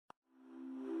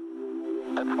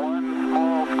That's one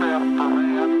small step for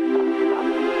man,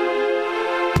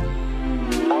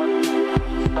 one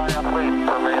giant leap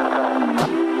for mankind.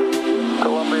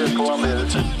 Columbia.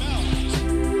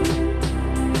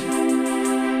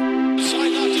 This is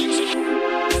Houston,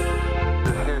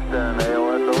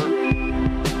 AOS over.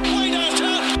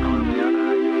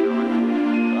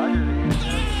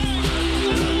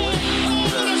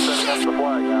 Setting up the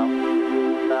flag now.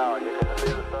 Now you can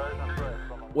see the stars and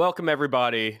stripes. Welcome,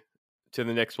 everybody, to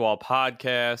the Knicks Wall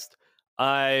podcast.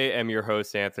 I am your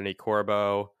host, Anthony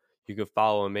Corbo. You can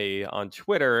follow me on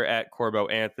Twitter at Corbo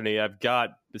Anthony. I've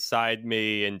got beside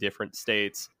me in different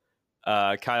states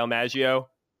Kyle Maggio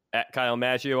at Kyle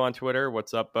Maggio on Twitter.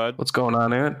 What's up, bud? What's going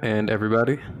on, Ant, and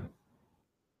everybody?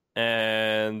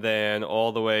 And then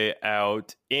all the way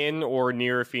out in or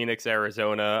near Phoenix,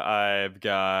 Arizona, I've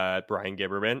got Brian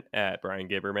Gibberman at Brian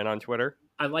Gibberman on Twitter.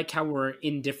 I like how we're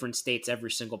in different states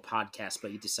every single podcast,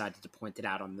 but you decided to point it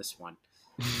out on this one.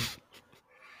 I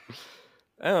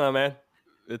don't know, man.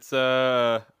 It's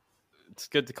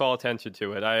good to call attention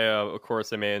to it. I of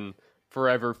course am in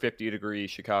forever 50 degree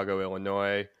Chicago,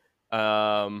 Illinois.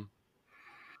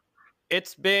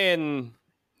 It's been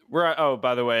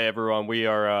by the way, everyone, we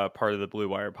are part of the Blue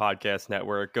Wire Podcast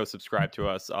Network. Go subscribe to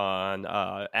us on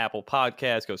Apple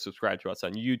Podcasts. Go subscribe to us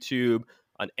on YouTube,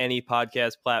 on any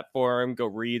podcast platform. Go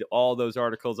read all those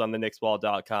articles on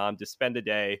theknickswall.com. Just spend a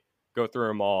day, go through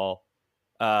them all.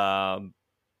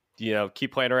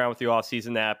 Keep playing around with the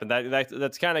Offseason app. And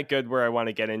that's kind of good where I want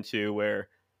to get into, where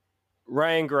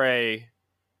Ryan Gray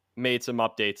made some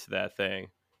updates to that thing.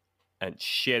 And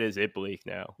shit, is it bleak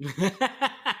now.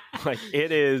 Like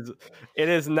it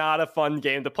is not a fun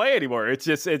game to play anymore. It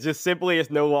just simply is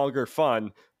no longer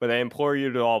fun. But I implore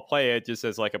you to all play it just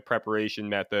as like a preparation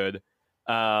method.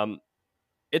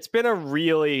 It's been a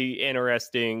really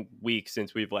interesting week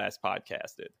since we've last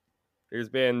podcasted. There's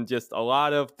been just a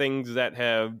lot of things that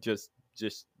have just a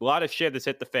lot of shit that's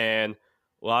hit the fan.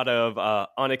 A lot of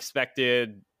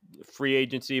unexpected free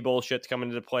agency bullshit's coming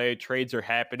into play. Trades are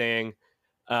happening.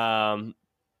 I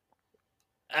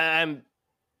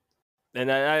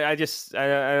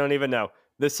don't even know.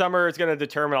 The summer is going to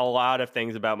determine a lot of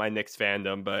things about my Knicks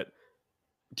fandom, but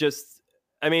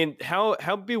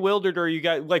how bewildered are you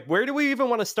guys? Like, where do we even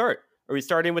want to start? Are we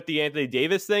starting with the Anthony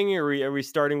Davis thing? Are we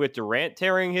starting with Durant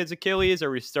tearing his Achilles?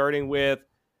 Are we starting with,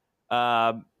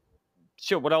 what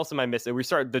else am I missing? We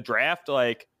start the draft,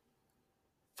 like,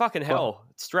 fucking hell. Well,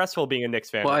 it's stressful being a Knicks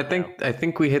fan. Well, I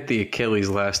think we hit the Achilles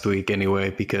last week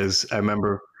anyway, because I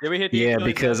remember. Did we hit the Achilles? Yeah,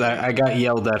 because I got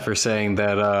yelled at for saying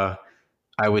that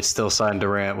I would still sign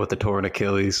Durant with a torn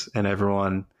Achilles, and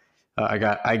everyone. I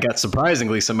got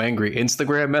surprisingly some angry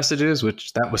Instagram messages,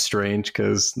 which that was strange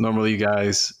because normally you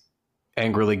guys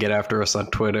angrily get after us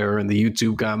on Twitter and the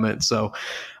YouTube comments. So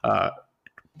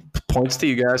points to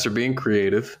you guys for being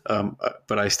creative,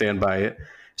 but I stand by it.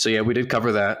 So yeah, we did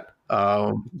cover that.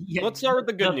 Let's start with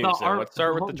the good news. Let's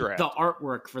start with the draft. The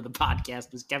artwork for the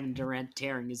podcast was Kevin Durant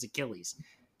tearing his Achilles.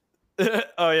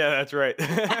 Oh yeah, that's right.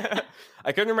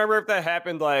 I couldn't remember if that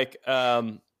happened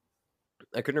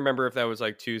I couldn't remember if that was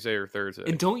like Tuesday or Thursday.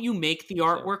 And don't you make the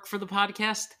artwork for the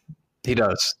podcast? He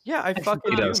does. Yeah, I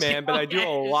fucking do, man. But I do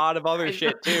a lot of other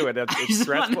shit too, and it's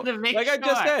stressful. Like I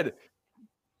just said,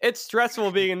 it's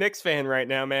stressful being a Knicks fan right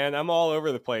now, man. I'm all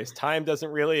over the place. Time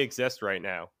doesn't really exist right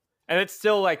now, and it's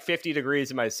still like 50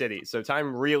 degrees in my city, so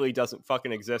time really doesn't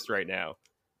fucking exist right now.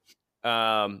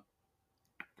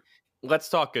 Let's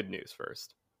talk good news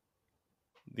first.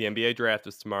 The NBA draft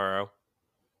is tomorrow.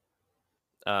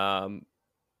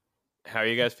 How are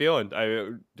you guys feeling?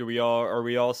 Are we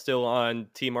all still on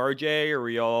Team RJ? Are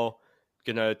we all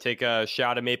gonna take a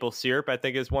shot of maple syrup? I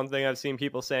think is one thing I've seen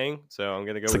people saying. So I'm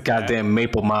gonna go. It's with a goddamn that.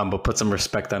 Maple Mamba. Put some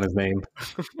respect on his name.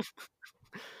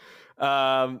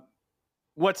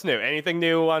 What's new? Anything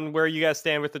new on where you guys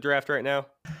stand with the draft right now?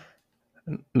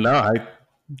 No, I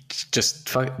just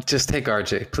take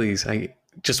RJ, please.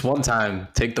 Just one time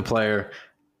take the player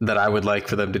that I would like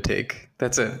for them to take.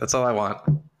 That's it. That's all I want.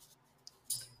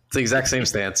 It's the exact same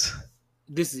stance.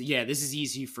 This is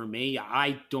easy for me.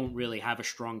 I don't really have a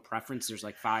strong preference. There's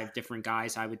like 5 different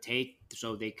guys I would take,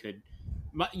 so they could.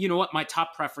 You know what? My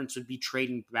top preference would be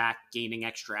trading back, gaining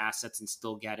extra assets, and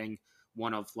still getting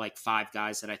one of like 5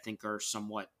 guys that I think are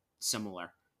somewhat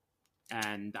similar,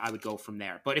 and I would go from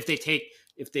there. But if they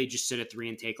just sit at 3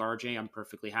 and take RJ, I'm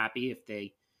perfectly happy. If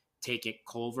they take it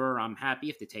Culver, I'm happy.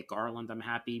 If they take Garland, I'm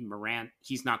happy. Morant,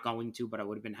 he's not going to, but I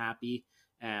would have been happy.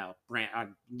 I'm a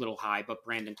little high, but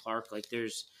Brandon Clark, like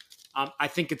there's, I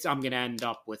think I'm going to end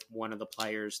up with one of the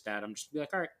players that I'm just be like,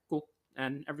 all right, cool.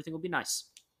 And everything will be nice.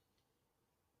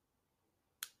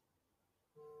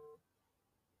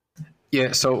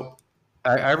 Yeah, so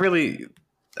I really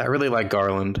like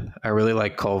Garland. I really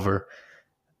like Culver.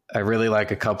 I really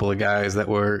like a couple of guys that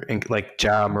were like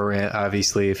Ja Morant.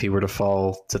 Obviously, if he were to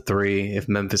fall to 3, if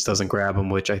Memphis doesn't grab him,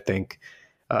 which I think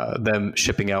them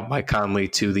shipping out Mike Conley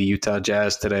to the Utah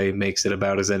Jazz today makes it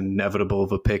about as inevitable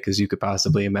of a pick as you could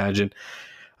possibly imagine.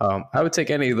 I would take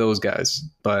any of those guys,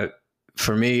 but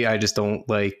for me, I just don't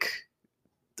like.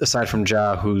 Aside from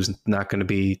Ja, who's not going to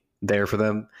be there for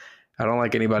them, I don't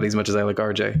like anybody as much as I like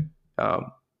RJ.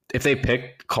 Um, if they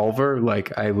picked Culver,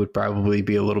 like I would probably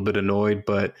be a little bit annoyed,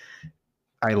 but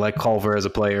I like Culver as a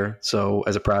player, so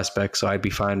as a prospect, so I'd be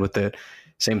fine with it.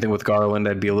 Same thing with Garland.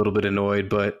 I'd be a little bit annoyed,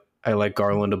 but I like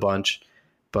Garland a bunch.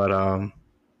 But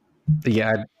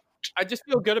yeah, I just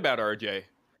feel good about RJ.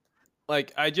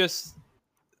 Like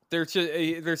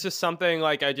there's just something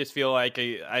like I just feel like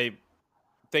I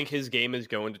think his game is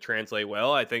going to translate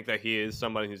well. I think that he is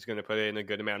somebody who's going to put in a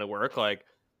good amount of work. Like,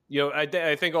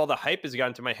 I think all the hype has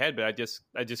gotten to my head, but I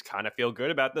just kind of feel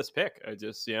good about this pick. I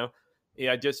just,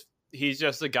 he's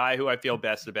just a guy who I feel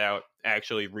best about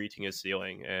actually reaching his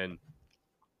ceiling. And,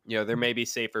 there may be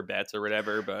safer bets or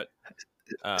whatever, but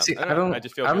see, I don't know. I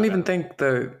just feel I don't good even about him. think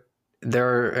that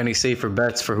there are any safer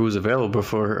bets for who's available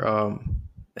for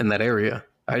in that area.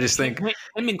 I just think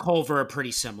Him and Culver are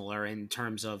pretty similar in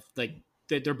terms of like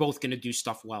they're both going to do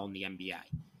stuff well in the NBA.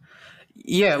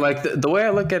 yeah, like the way I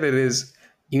look at it is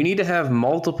you need to have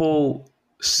multiple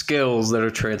skills that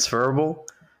are transferable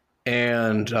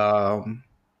and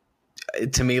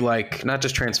to me, like not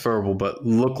just transferable, but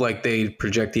look like they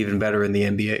project even better in the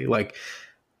NBA. Like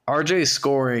RJ's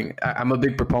scoring, I'm a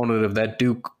big proponent of that.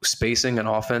 Duke spacing and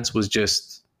offense was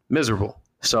just miserable.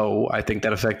 So I think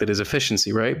that affected his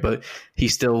efficiency, right? But he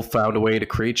still found a way to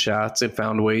create shots and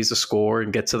found ways to score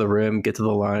and get to the rim, get to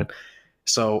the line.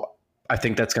 So I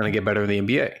think that's going to get better in the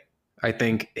NBA. I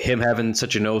think him having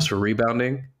such a nose for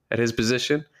rebounding at his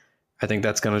position, I think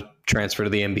that's going to transfer to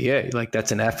the NBA. Like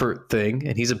that's an effort thing,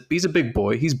 and he's a big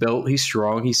boy. He's built, he's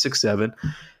strong, he's 6'7",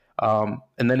 and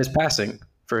then his passing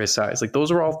for his size. Like those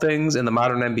are all things in the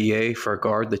modern NBA for a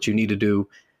guard that you need to do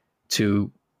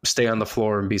to stay on the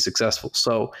floor and be successful.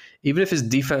 So even if his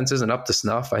defense isn't up to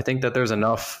snuff, I think that there's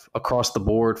enough across the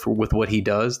board with what he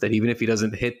does that even if he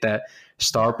doesn't hit that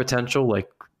star potential, like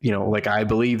I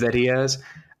believe that he has,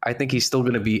 I think he's still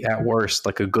going to be at worst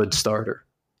like a good starter.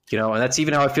 And that's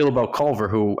even how I feel about Culver,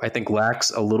 who I think lacks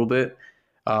a little bit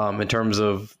in terms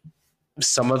of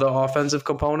some of the offensive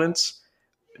components.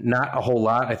 Not a whole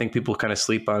lot. I think people kind of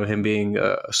sleep on him being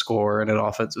a scorer and an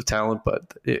offensive talent,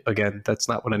 but again, that's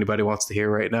not what anybody wants to hear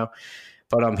right now.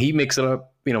 But he makes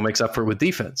up for it with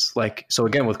defense. Like so,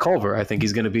 again with Culver, I think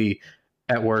he's going to be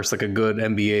at worst like a good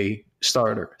NBA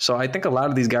starter. So I think a lot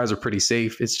of these guys are pretty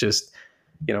safe. It's just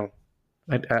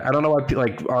I don't know why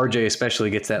like RJ especially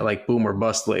gets that like boom or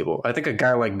bust label. I think a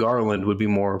guy like Garland would be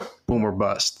more boom or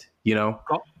bust.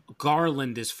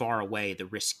 Garland is far away the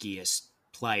riskiest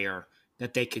player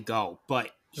that they could go,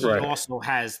 but he Right. also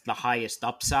has the highest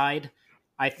upside,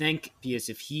 I think, because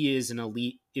if he is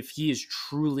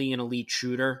truly an elite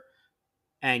shooter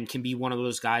and can be one of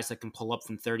those guys that can pull up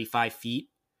from 35 feet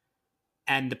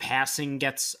and the passing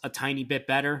gets a tiny bit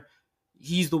better,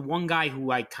 he's the one guy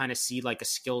who I kind of see like a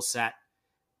skill set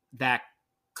that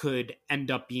could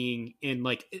end up being in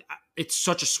like, it's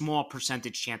such a small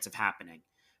percentage chance of happening.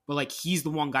 But like he's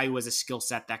the one guy who has a skill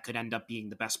set that could end up being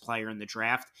the best player in the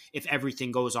draft if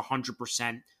everything goes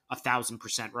 100%,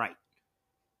 1,000% right.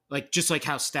 Like just like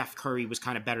how Steph Curry was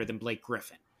kind of better than Blake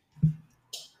Griffin.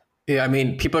 Yeah, I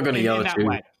mean, people are going to yell at you.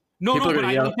 No, but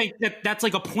I don't think that's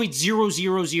like a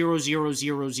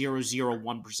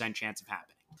 0.000000001% chance of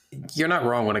happening. You're not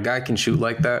wrong. When a guy can shoot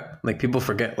like that, like people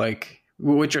forget. Like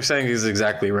what you're saying is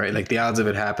exactly right. Like the odds of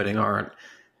it happening aren't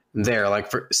there.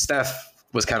 Like for Steph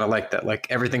was kind of like that. Like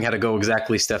everything had to go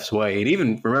exactly Steph's way. And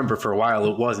even remember for a while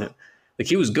it wasn't. Like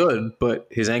he was good, but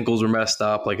his ankles were messed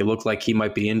up. Like it looked like he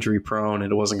might be injury prone and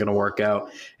it wasn't going to work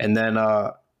out. And then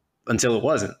until it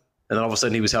wasn't. And then all of a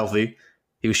sudden he was healthy.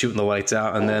 He was shooting the lights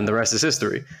out, and then the rest is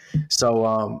history.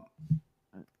 So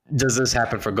does this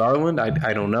happen for Garland?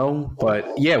 I don't know. But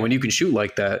yeah, when you can shoot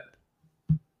like that,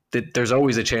 there's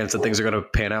always a chance that things are going to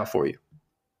pan out for you.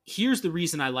 Here's the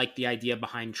reason I like the idea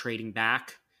behind trading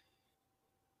back.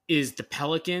 Is the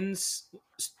Pelicans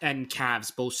and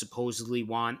Cavs both supposedly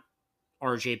want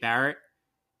RJ Barrett,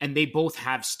 and they both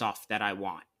have stuff that I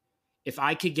want. If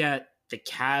I could get the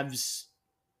Cavs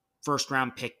first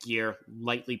round pick year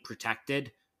lightly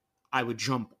protected, I would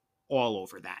jump all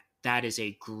over that. That is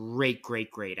a great,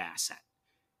 great, great asset.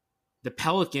 The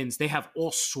Pelicans, they have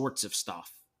all sorts of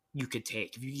stuff you could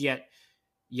take. You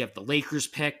have the Lakers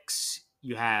picks,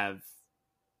 you have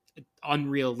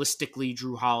unrealistically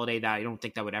Drew Holiday. That I don't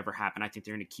think that would ever happen. I think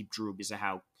they're going to keep Drew because of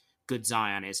how good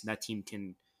Zion is, and that team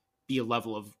can be a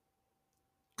level of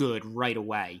good right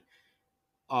away.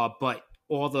 But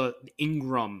all the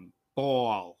Ingram,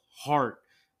 Ball, Hart,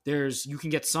 you can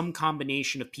get some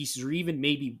combination of pieces, or even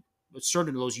maybe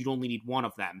certain of those you'd only need one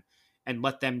of them, and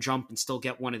let them jump and still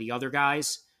get one of the other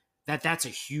guys. That's a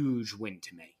huge win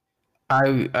to me.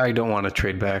 I don't want to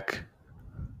trade back.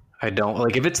 I don't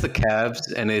like if it's the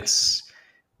Cavs and it's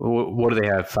what do they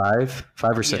have, five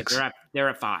or six? Yeah, they're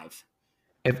at 5.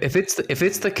 If it's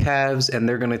the Cavs and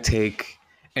they're gonna take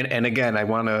and again I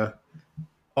want to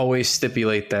always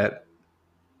stipulate that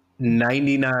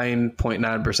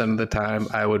 99.9% of the time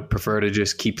I would prefer to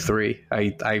just keep 3.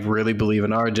 I really believe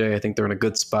in RJ. I think they're in a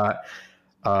good spot.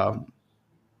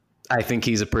 I think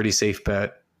he's a pretty safe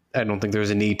bet. I don't think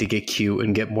there's a need to get cute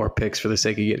and get more picks for the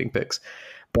sake of getting picks.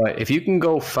 But if you can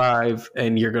go 5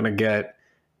 and you're going to get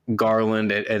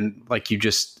Garland and like you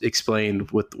just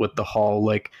explained with the Hall,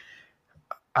 like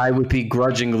I would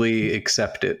begrudgingly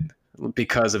accept it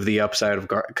because of the upside of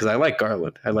Garland. Because I like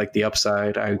Garland. I like the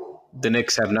upside. The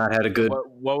Knicks have not had a good...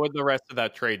 What would the rest of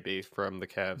that trade be from the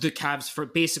Cavs? The Cavs for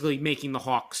basically making the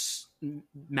Hawks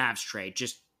Mavs trade,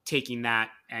 just taking that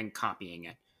and copying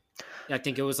it. I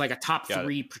think it was like a top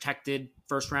 3 protected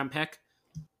first round pick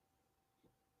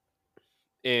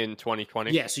in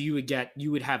 2020. Yeah, so you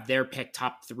would have their pick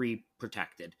top 3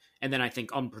 protected, and then I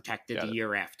think unprotected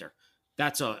year after.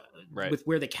 That's with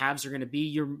where the Cavs are going to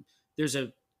be. There's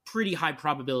a pretty high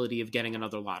probability of getting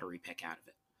another lottery pick out of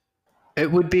it.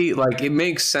 It would be like, it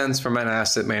makes sense from an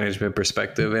asset management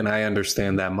perspective, and I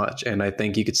understand that much. And I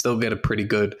think you could still get a pretty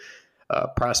good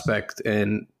prospect.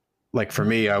 And like for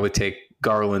me, I would take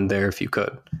Garland there if you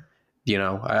could. You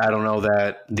know, I don't know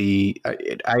that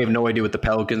I have no idea what the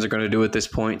Pelicans are going to do at this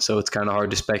point, so it's kind of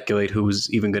hard to speculate who's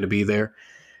even going to be there.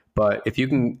 But if you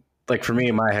can, like for me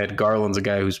in my head, Garland's a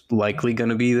guy who's likely going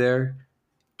to be there,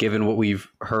 given what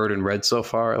we've heard and read so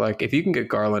far. Like if you can get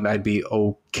Garland, I'd be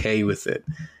okay with it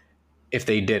if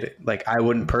they did it. Like I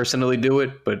wouldn't personally do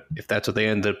it, but if that's what they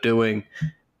end up doing,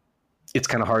 it's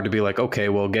kind of hard to be like, okay,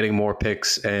 well, getting more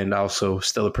picks and also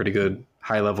still a pretty good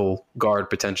high-level guard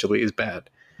potentially is bad.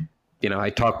 You know,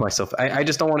 I talk myself. I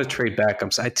just don't want to trade back.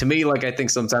 To me, like I think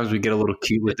sometimes we get a little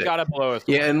cute with it. Gotta blow us.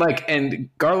 Yeah, and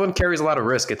Garland carries a lot of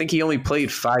risk. I think he only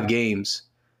played 5 games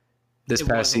this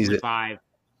past season. 5.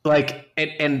 Like,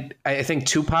 and I think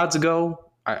 2 pods ago,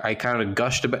 I kind of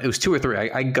gushed about. It was 2 or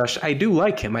 3. I gushed. I do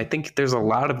like him. I think there's a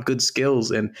lot of good skills,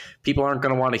 and people aren't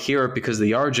going to want to hear it because of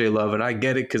the RJ love, and I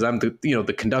get it because I'm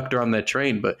the conductor on that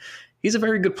train. But he's a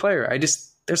very good player.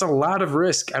 There's a lot of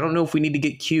risk. I don't know if we need to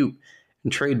get cute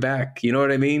and trade back. You know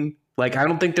what I mean? Like, I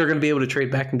don't think they're going to be able to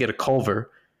trade back and get a Culver.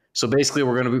 So basically,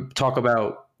 we're going to talk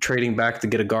about trading back to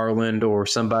get a Garland or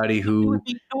somebody who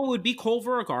it would be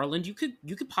Culver or Garland. You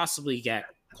could possibly get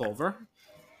Culver.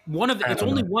 One of the, it's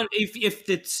only one. If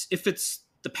it's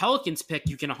the Pelicans pick,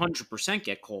 you can 100%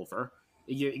 get Culver.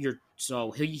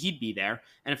 So he'd be there.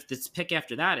 And if it's pick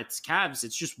after that, it's Cavs.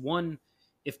 It's just one.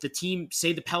 If the team,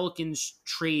 say the Pelicans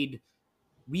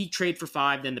we trade for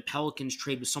 5, then the Pelicans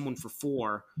trade with someone for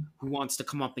 4 who wants to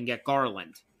come up and get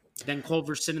Garland. Then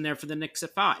Culver's sitting there for the Knicks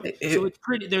at 5. So it's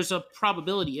pretty. There's a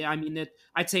probability. I mean,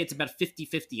 I'd say it's about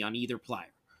 50-50 on either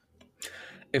player.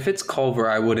 If it's Culver,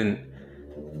 I wouldn't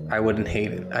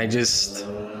hate it. I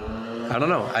don't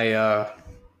know.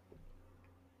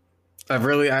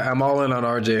 I'm all in on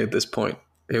RJ at this point.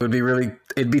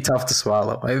 It'd be tough to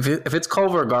swallow. If it's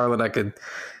Culver or Garland, I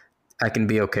can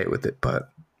be okay with it, but.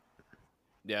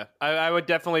 Yeah, I would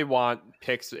definitely want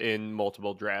picks in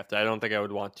multiple drafts. I don't think I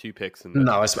would want 2 picks in this.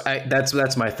 No,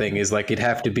 that's my thing. Is like it'd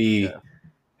have to be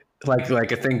like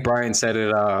I think Brian said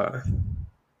it. I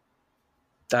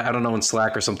don't know in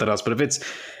Slack or something else, but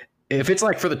if it's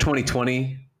like for the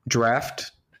 2020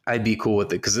 draft, I'd be cool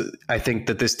with it because I think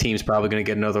that this team's probably going to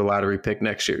get another lottery pick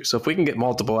next year. So if we can get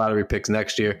multiple lottery picks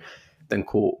next year, then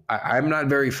cool. I'm not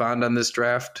very fond on this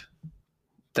draft.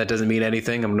 That doesn't mean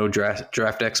anything. I'm no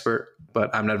draft expert,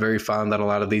 but I'm not very fond that a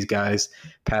lot of these guys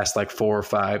pass like 4 or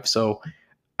 5. So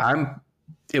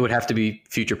it would have to be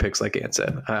future picks, like Ant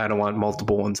said. I don't want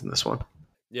multiple ones in this one.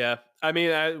 Yeah. I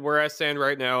mean, where I stand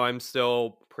right now, I'm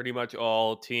still pretty much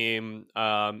all team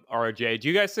RJ. Do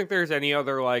you guys think there's any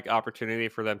other like opportunity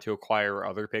for them to acquire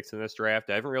other picks in this draft?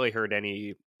 I haven't really heard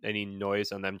any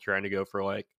noise on them trying to go for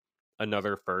like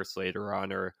another first later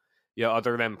on, or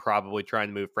other than probably trying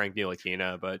to move Frank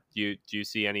Ntilikina. But do you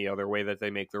see any other way that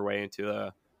they make their way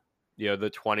into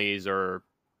the 20s or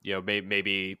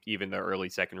maybe even the early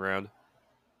second round?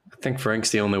 I think Frank's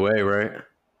the only way, right?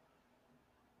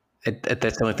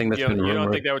 That's the only thing that's been You don't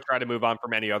rumored. think they would try to move on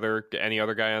from any other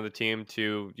guy on the team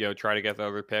to try to get the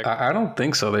other pick? I don't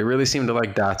think so. They really seem to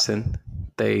like Dotson.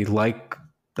 They like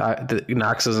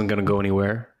Knox isn't going to go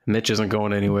anywhere. Mitch isn't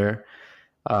going anywhere.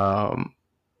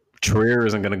 Trier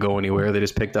isn't going to go anywhere. They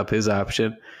just picked up his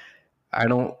option. I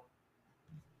don't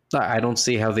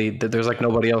see how there's like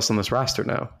nobody else on this roster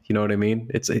now. You know what I mean?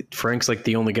 Frank's like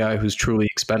the only guy who's truly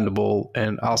expendable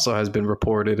and also has been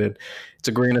reported. And it's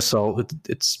a grain of salt.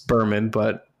 It's Berman,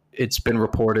 but it's been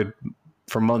reported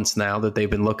for months now that they've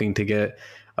been looking to get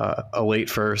a late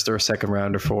first or a second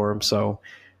rounder for him. So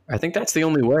I think that's the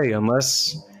only way,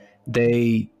 unless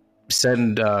they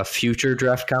send future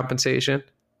draft compensation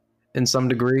in some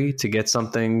degree to get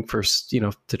something for,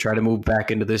 to try to move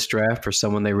back into this draft for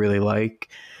someone they really like.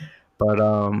 But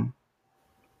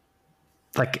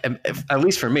at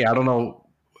least for me, I don't know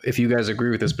if you guys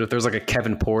agree with this, but if there's like a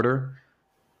Kevin Porter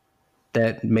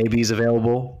that maybe is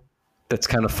available, that's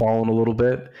kind of fallen a little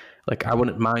bit, like I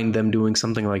wouldn't mind them doing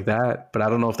something like that, but I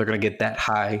don't know if they're going to get that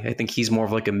high. I think he's more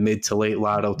of like a mid to late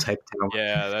lotto type talent.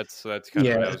 Yeah, that's kind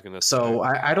of what I was going to say. So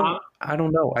I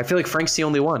don't know. I feel like Frank's the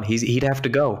only one. He'd have to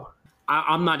go.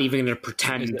 I'm not even going to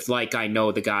pretend like I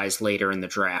know the guys later in the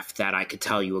draft that I could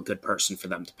tell you a good person for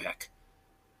them to pick.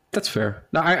 That's fair.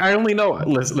 No, I only know.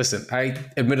 Listen, I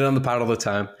admit it on the pod all the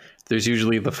time. There's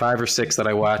usually the 5 or 6 that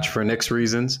I watch for Knicks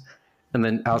reasons. And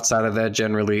then outside of that,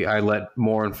 generally, I let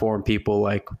more informed people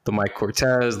like the Mike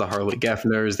Cortez, the Harley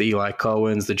Geffners, the Eli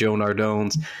Cohens, the Joe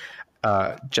Nardones,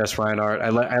 Jess Reinhardt. I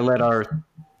let our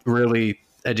really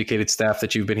educated staff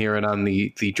that you've been hearing on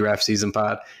the draft season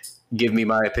pod give me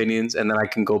my opinions, and then I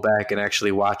can go back and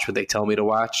actually watch what they tell me to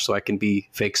watch so I can be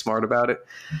fake smart about it.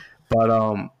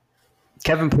 But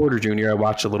Kevin Porter Jr., I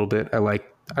watched a little bit. I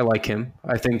like him.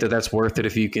 I think that's worth it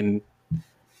if you can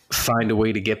find a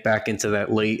way to get back into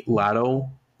that late lotto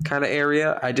kind of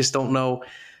area. I just don't know.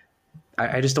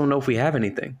 I just don't know if we have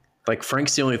anything. Like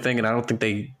Frank's the only thing, and I don't think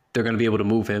they're going to be able to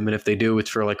move him. And if they do, it's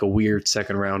for like a weird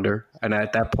second rounder. And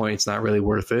at that point, it's not really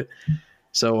worth it.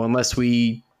 So unless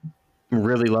we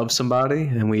really love somebody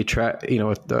and we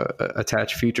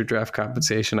attach future draft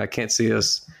compensation, I can't see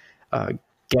us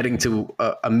getting to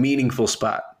a meaningful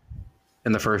spot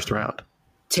in the first round.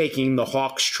 Taking the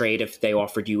Hawks trade, if they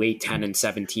offered you 8, 10, and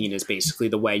 17, is basically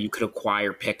the way you could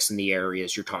acquire picks in the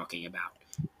areas you're talking about.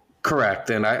 Correct,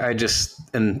 and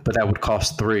but that would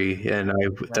cost 3, and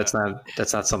that's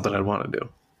not something I'd want to do.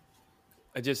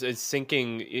 It's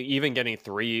sinking. Even getting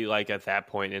 3 like at that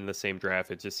point in the same draft,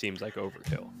 it just seems like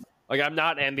overkill. Like I'm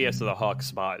not envious of the Hawks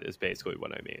spot. Is basically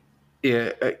what I mean.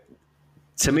 Yeah,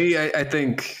 to me, I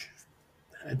think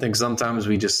sometimes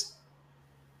we just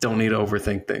don't need to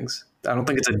overthink things. I don't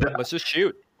think it's let's just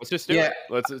shoot. Let's just do it.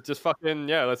 Let's just fucking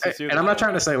let's just do it. And I'm not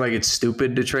trying to say like it's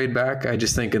stupid to trade back. I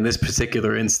just think in this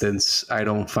particular instance, I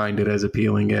don't find it as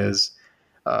appealing as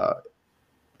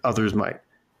others might.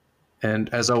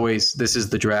 And as always, this is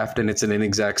the draft, and it's an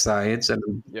inexact science. And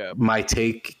my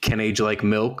take can age like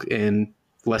milk in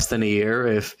less than a year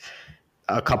if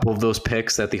a couple of those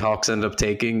picks that the Hawks end up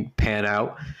taking pan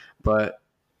out. But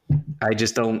I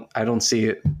don't see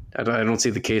it. I don't see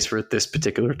the case for it this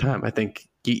particular time. I think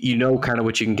you know kind of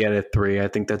what you can get at 3. I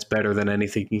think that's better than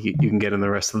anything you can get in the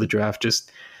rest of the draft.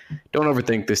 Just don't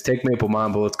overthink this. Take Maple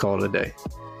Mamba. Let's call it a day.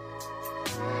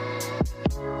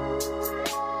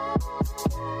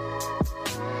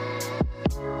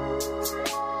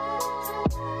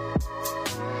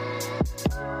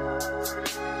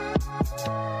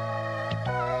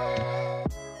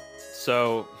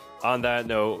 So on that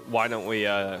note, why don't we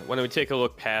take a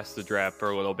look past the draft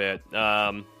for a little bit?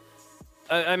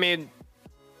 I mean,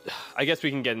 I guess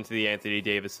we can get into the Anthony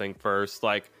Davis thing first.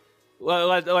 Like,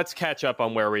 let's catch up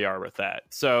on where we are with that.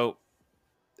 So,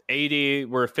 AD,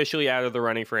 we're officially out of the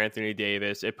running for Anthony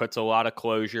Davis. It puts a lot of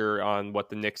closure on what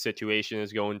the Knicks situation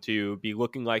is going to be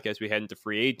looking like as we head into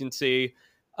free agency.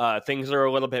 Things are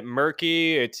a little bit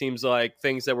murky. It seems like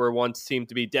things that were once seemed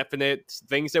to be definite,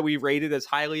 things that we rated as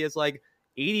highly as like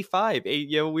 85.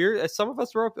 We're some of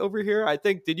us were up over here. I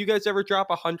think, did you guys ever drop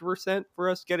 100% for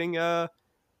us getting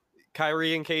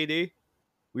Kyrie and KD?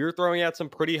 We were throwing out some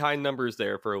pretty high numbers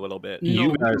there for a little bit.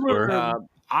 You guys were.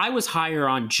 I was higher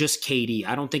on just KD.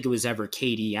 I don't think it was ever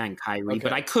KD and Kyrie,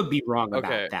 but I could be wrong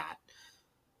about that.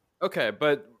 Okay,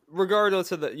 but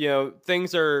regardless of the,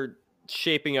 things are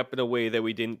shaping up in a way that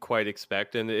we didn't quite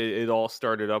expect, and it all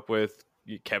started up with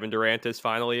Kevin Durant is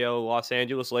finally a Los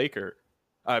Angeles Laker.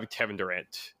 Kevin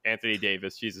Durant, Anthony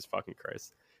Davis, Jesus fucking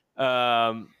Christ.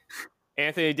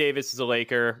 Anthony Davis is a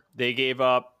Laker. They gave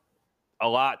up a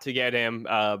lot to get him.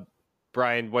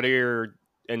 Brian, what are your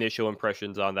initial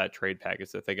impressions on that trade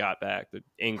package that they got back, the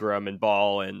Ingram and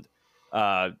Ball and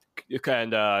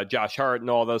Josh Hart and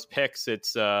all those picks.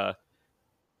 It's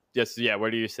just, yeah,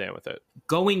 what are you saying with it?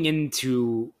 Going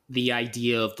into the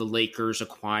idea of the Lakers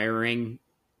acquiring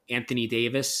Anthony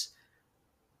Davis,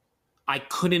 I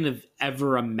couldn't have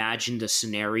ever imagined a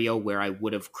scenario where I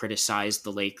would have criticized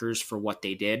the Lakers for what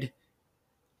they did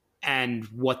and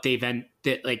what they've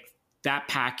that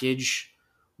package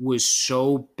was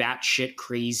so batshit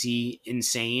crazy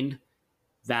insane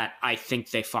that I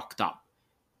think they fucked up.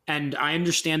 And I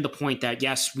understand the point that,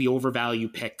 yes, we overvalue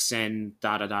picks and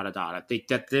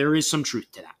that there is some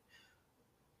truth to that.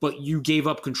 But you gave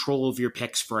up control of your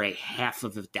picks for a half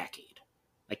of a decade.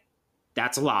 Like,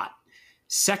 that's a lot.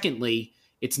 Secondly,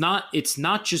 it's not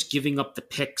just giving up the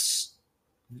picks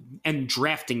and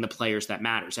drafting the players that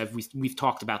matters. We've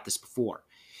talked about this before.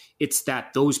 It's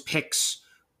that those picks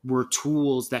were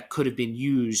tools that could have been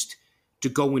used to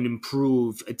go and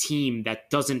improve a team that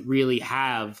doesn't really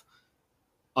have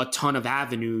a ton of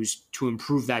avenues to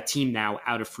improve that team now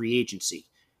out of free agency.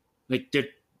 Like,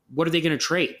 what are they going to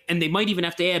trade? And they might even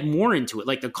have to add more into it.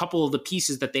 Like, a couple of the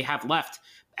pieces that they have left,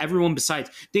 everyone besides,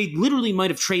 they literally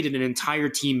might have traded an entire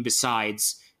team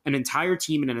and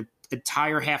an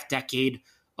entire half decade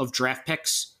of draft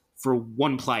picks for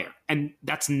one player. And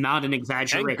that's not an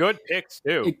exaggeration. And good picks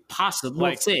too. Possible.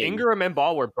 Like, Ingram and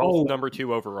Ball were both number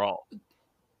 2 overall.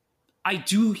 I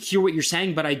do hear what you're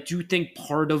saying, but I do think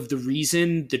part of the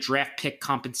reason the draft pick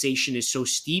compensation is so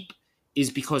steep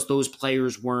is because those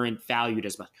players weren't valued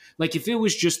as much. Like, if it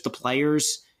was just the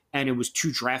players and it was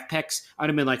 2 draft picks, I'd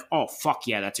have been like, oh, fuck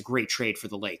yeah, that's a great trade for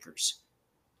the Lakers.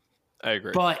 I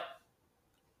agree. But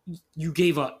you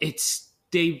gave up.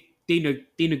 They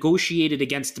negotiated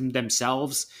against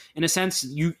themselves. In a sense,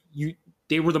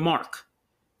 they were the mark.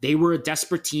 They were a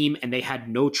desperate team, and they had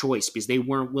no choice because they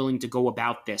weren't willing to go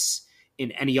about this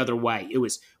in any other way. It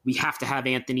was, we have to have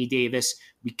Anthony Davis.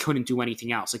 We couldn't do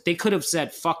anything else. Like, they could have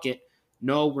said, fuck it.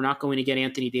 No, we're not going to get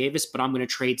Anthony Davis, but I'm going to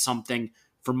trade something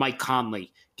for Mike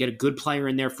Conley, get a good player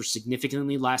in there for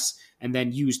significantly less, and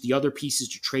then use the other pieces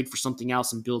to trade for something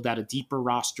else and build out a deeper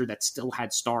roster that still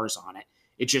had stars on it.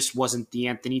 It just wasn't the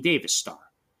Anthony Davis star.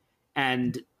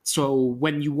 And so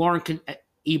when you aren't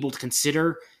able to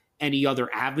consider any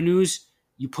other avenues,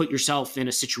 you put yourself in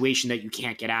a situation that you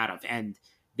can't get out of. And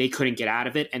they couldn't get out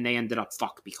of it, and they ended up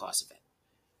fucked because of it.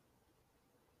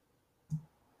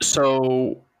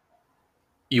 So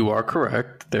you are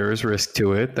correct. There is risk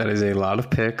to it. That is a lot of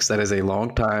picks. That is a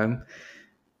long time.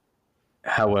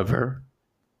 However,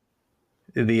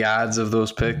 the odds of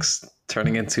those picks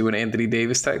turning into an Anthony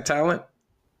Davis type talent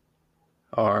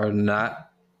are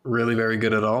not really very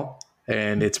good at all.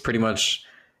 And it's pretty much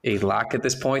a lock at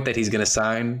this point that he's going to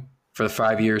sign for the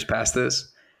 5 years past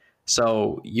this.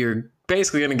 So you're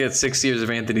basically going to get 6 years of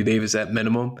Anthony Davis at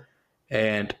minimum.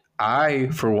 And I,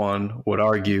 for one, would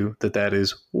argue that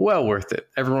is well worth it.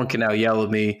 Everyone can now yell at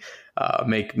me,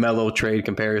 make Melo trade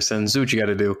comparisons, do what you got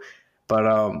to do. But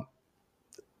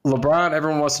LeBron,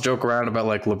 everyone wants to joke around about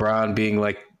like LeBron being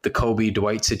like the Kobe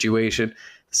Dwight situation.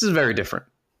 This is very different.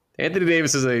 Anthony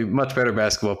Davis is a much better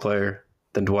basketball player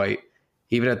than Dwight.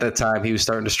 Even at that time, he was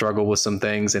starting to struggle with some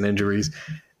things and injuries.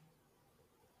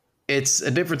 It's a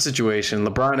different situation.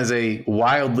 LeBron is a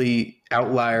wildly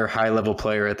outlier, high-level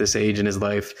player at this age in his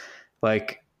life.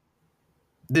 Like,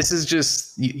 this is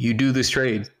just, you do this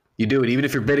trade. You do it. Even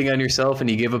if you're bidding on yourself and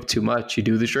you give up too much, you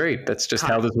do the trade. That's just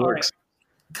how this works.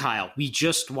 Right. Kyle, we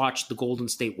just watched the Golden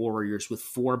State Warriors with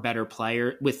 4 better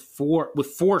players, with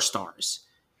four stars,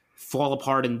 fall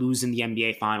apart and lose in the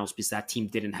NBA Finals because that team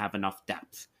didn't have enough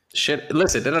depth. Shit!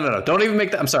 Listen, no. Don't even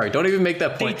make that. I'm sorry. Don't even make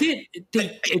that point. They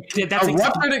did.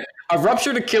 A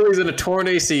ruptured Achilles and a torn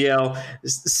ACL.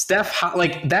 Steph,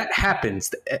 like, that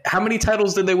happens. How many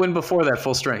titles did they win before that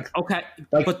full strength? Okay,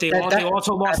 like, but they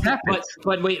also lost.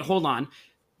 But wait, hold on.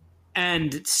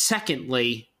 And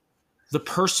secondly, the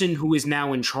person who is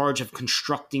now in charge of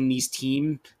constructing this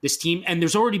team, and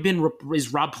there's already been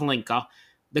is Rob Pelinka,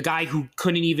 the guy who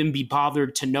couldn't even be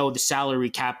bothered to know the salary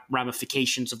cap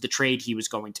ramifications of the trade he was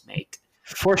going to make.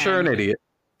 For sure, an idiot.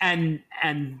 And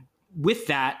with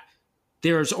that,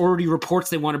 there's already reports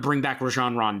they want to bring back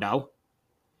Rajon Rondo.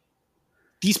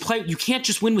 These players, you can't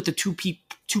just win with a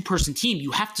two-person team.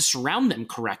 You have to surround them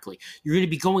correctly. You're going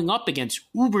to be going up against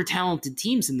uber talented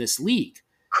teams in this league.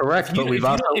 Correct,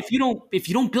 if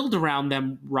you don't build around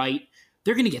them right,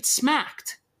 they're going to get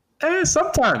smacked.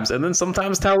 Sometimes, and then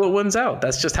sometimes talent wins out.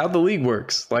 That's just how the league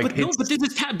works. Like,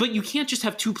 but you can't just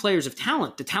have 2 players of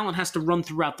talent. The talent has to run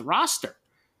throughout the roster.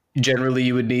 Generally,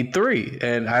 you would need 3,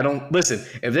 and I don't listen.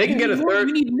 If they can get a third,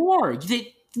 you need more.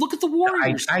 Look at the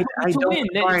Warriors. I to don't, win.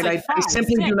 Brian, It's like I 5,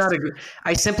 simply 6. do not agree.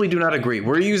 I simply do not agree.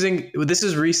 We're using this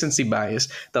is recency bias.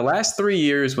 The last 3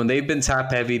 years when they've been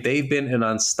top heavy, they've been an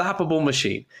unstoppable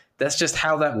machine. That's just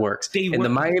how that works. In the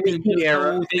Miami Heat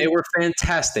era, they were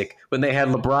fantastic when they had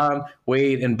LeBron,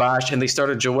 Wade, and Bosh, and they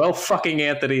started Joel fucking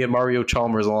Anthony and Mario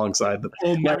Chalmers alongside them.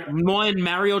 One,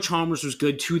 Mario Chalmers was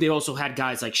good too. They also had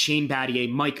guys like Shane Battier,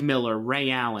 Mike Miller, Ray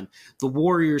Allen. The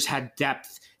Warriors had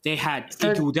depth. They had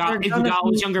Iguodala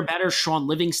was younger, better. Sean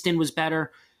Livingston was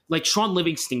better. Like Sean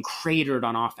Livingston cratered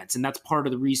on offense, and that's part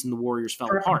of the reason the Warriors fell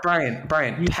apart.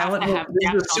 Brian, talent.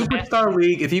 This is a superstar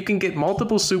league. If you can get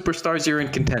multiple superstars, you're in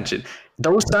contention.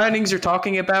 Those signings you're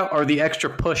talking about are the extra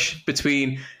push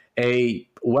between a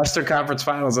Western Conference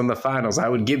Finals and the Finals. I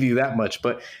would give you that much,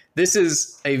 but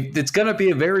it's going to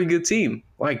be a very good team.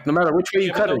 Like no matter which way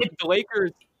you cut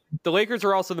it. The Lakers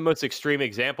are also the most extreme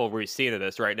example we're seeing of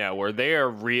this right now, where they are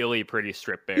really pretty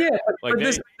stripped bare. Yeah, but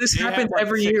this happens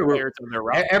every year.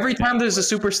 Every time there's a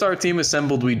superstar team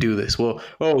assembled, we do this. Well,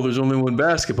 there's only one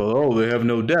basketball. Oh, they have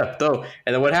no depth. Oh,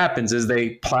 and then what happens is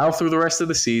they plow through the rest of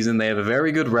the season. They have a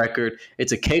very good record.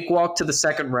 It's a cakewalk to the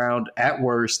second round at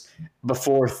worst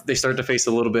before they start to face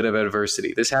a little bit of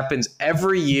adversity. This happens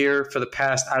every year for the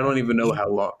past, I don't even know how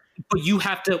long. But you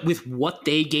have to, with what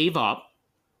they gave up,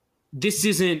 this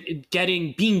isn't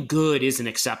being good isn't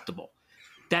acceptable.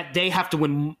 That they have to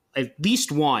win at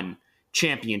least one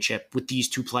championship with these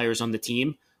two players on the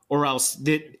team, or else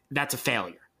that's a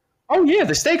failure. Oh, yeah,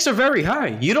 the stakes are very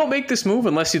high. You don't make this move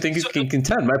unless you think you can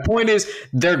contend. My point is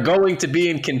they're going to be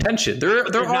in contention. There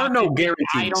are no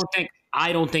guarantees.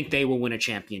 I don't think they will win a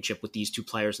championship with these two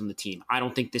players on the team. I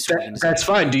don't think this that's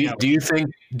fine. Do you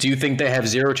think they have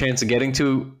zero chance of getting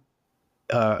to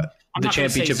the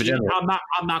championship in general?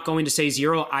 I'm not going to say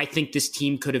zero. I think this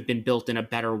team could have been built in a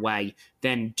better way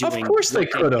than doing. Of course they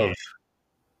could have.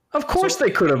 Of course they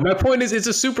could have. My point is, it's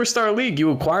a superstar league.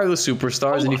 You acquire the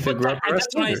superstars and you figure out the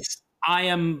rest of it. I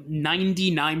am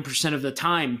 99% of the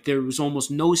time. There was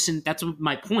almost no. That's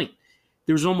my point.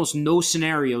 There was almost no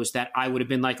scenarios that I would have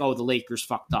been like, "Oh, the Lakers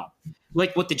fucked up."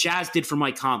 Like what the Jazz did for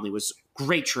Mike Conley was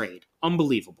great trade,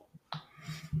 unbelievable.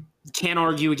 Can't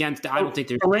argue against it. I don't think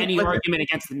there's any argument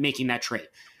against making that trade.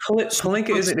 Pelinka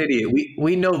is an idiot.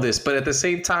 We know this, but at the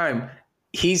same time,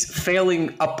 he's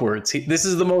failing upwards. This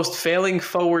is the most failing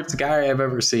forwards guy I've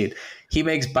ever seen. He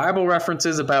makes Bible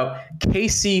references about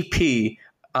KCP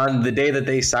on the day that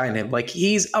they sign him. Like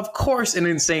he's, of course, an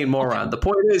insane moron. The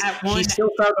point is, he still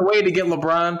found a way to get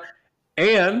LeBron.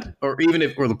 Or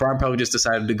LeBron probably just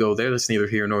decided to go there. That's neither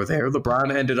here nor there.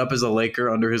 LeBron ended up as a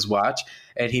Laker under his watch,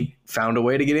 and he found a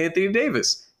way to get Anthony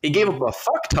Davis. He gave up a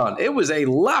fuck ton. It was a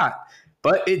lot,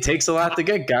 but it takes a lot to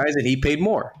get guys, and he paid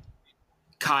more.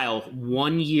 Kyle,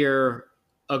 1 year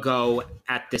ago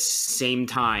at the same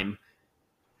time,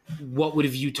 what would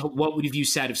have you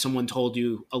said if someone told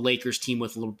you a Lakers team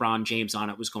with LeBron James on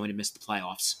it was going to miss the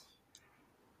playoffs?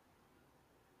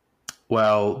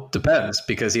 Well, depends,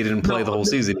 because he didn't play the whole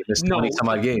season. He missed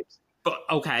 20-some-odd games. But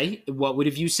okay, what would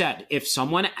have you said if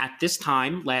someone at this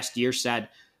time last year said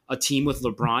a team with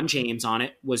LeBron James on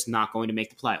it was not going to make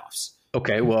the playoffs?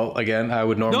 Okay, well, again, I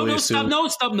would normally assume... No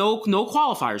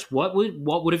qualifiers. What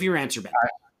would have your answer been?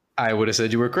 I would have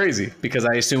said you were crazy, because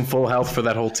I assume full health for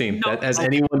that whole team, as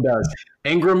anyone does.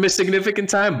 Ingram missed significant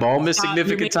time. Ball missed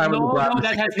significant time.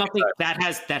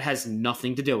 That has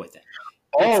nothing to do with it.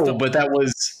 But that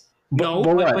was...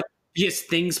 But yes,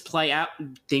 things play out,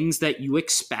 things that you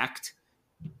expect,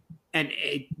 and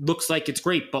it looks like it's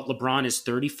great. But LeBron is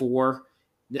 34.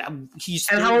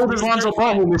 How old is Lonzo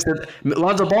Ball? Who missed it?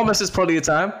 Lonzo Ball misses plenty of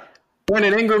time.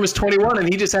 Brandon Ingram is 21,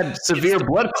 and he just had severe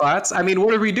blood clots. I mean,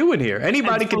 what are we doing here?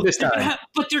 Anybody can miss time.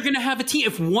 But they're going to have a team.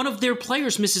 If one of their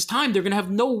players misses time, they're going to have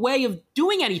no way of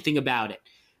doing anything about it.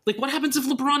 Like, what happens if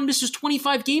LeBron misses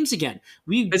 25 games again?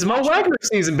 It's Mo Wagner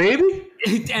season, baby.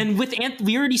 And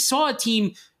we already saw a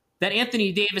team that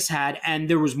Anthony Davis had, and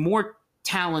there was more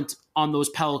talent on those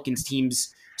Pelicans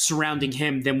teams surrounding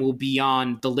him than will be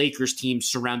on the Lakers team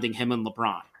surrounding him and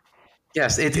LeBron.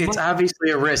 Yes, it's obviously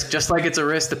a risk, just like it's a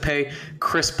risk to pay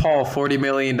Chris Paul $40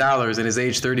 million in his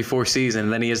age 34 season,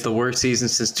 and then he has the worst season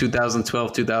since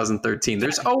 2012, 2013.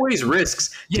 There's always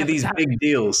risks to these big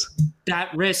deals.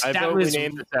 That risk. I vote we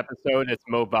named this episode, it's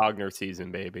Mo Wagner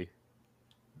season, baby.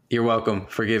 You're welcome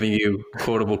for giving you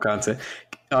quotable content.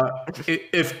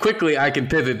 If quickly I can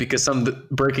pivot because some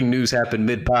breaking news happened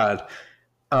mid-pod.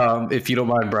 If you don't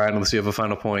mind, Brian, unless you have a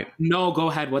final point. No, go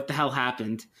ahead. What the hell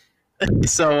happened?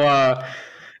 So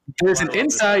there's an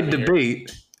inside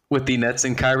debate with the Nets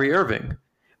and Kyrie Irving.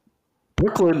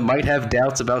 Brooklyn might have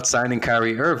doubts about signing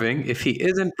Kyrie Irving if he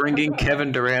isn't bringing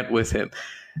Kevin Durant with him.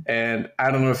 And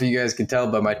I don't know if you guys can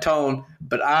tell by my tone,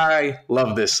 but I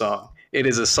love this song. It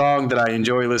is a song that I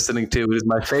enjoy listening to. It is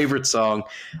my favorite song.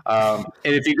 And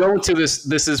if you go into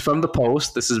this is from The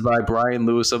Post. This is by Brian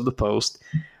Lewis of The Post.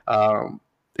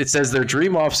 It says their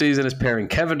dream offseason is pairing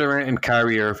Kevin Durant and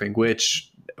Kyrie Irving,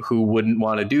 which who wouldn't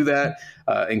want to do that,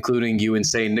 including you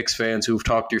insane Knicks fans who've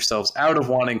talked yourselves out of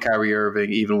wanting Kyrie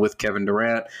Irving, even with Kevin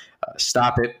Durant.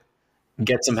 Stop it.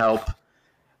 Get some help.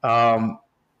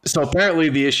 So apparently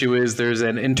the issue is there's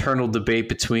an internal debate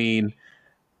between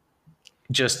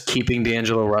just keeping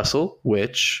D'Angelo Russell,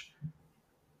 which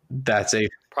that's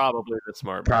probably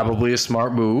a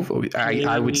smart move.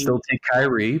 I would still take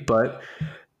Kyrie, but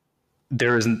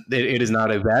it is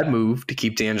not a bad move to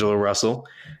keep D'Angelo Russell.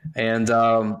 And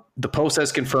the Post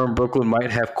has confirmed Brooklyn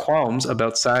might have qualms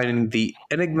about signing the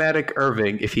enigmatic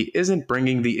Irving if he isn't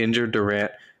bringing the injured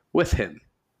Durant with him.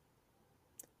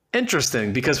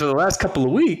 Interesting, because for the last couple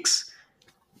of weeks,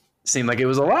 it seemed like it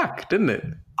was a lock, didn't it?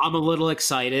 I'm a little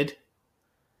excited.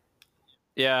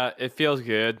 Yeah, it feels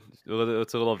good.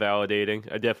 It's a little validating.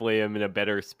 I definitely am in a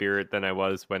better spirit than I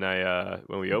was when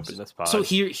we opened this pod. So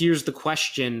here's the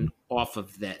question off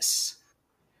of this.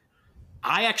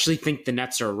 I actually think the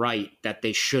Nets are right that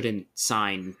they shouldn't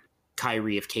sign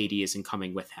Kyrie if KD isn't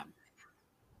coming with him.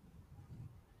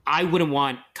 I wouldn't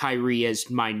want Kyrie as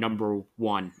my number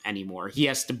one anymore. He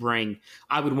has to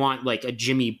I would want like a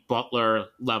Jimmy Butler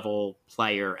level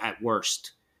player at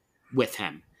worst with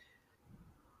him.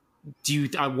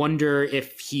 I wonder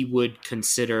if he would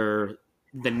consider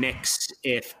the Knicks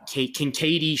if say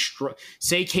KD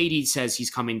says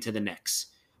he's coming to the Knicks.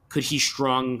 Could he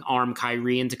strong arm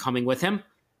Kyrie into coming with him?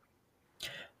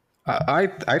 I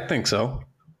think so.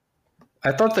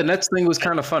 I thought the Nets thing was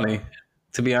kind of funny,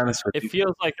 to be honest with you. It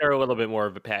feels like they're a little bit more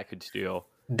of a package deal.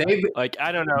 Like,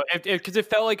 I don't know, because it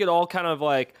felt like it all kind of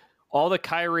like all the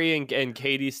Kyrie and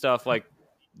KD stuff, like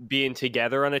being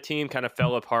together on a team, kind of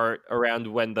fell apart around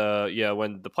when the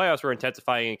playoffs were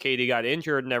intensifying and KD got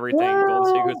injured and everything. Golden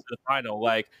State goes to the final.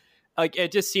 Like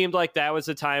it just seemed like that was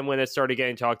the time when it started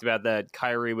getting talked about that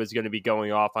Kyrie was going to be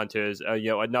going off onto his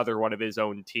another one of his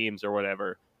own teams or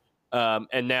whatever.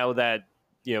 And now that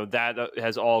that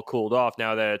has all cooled off,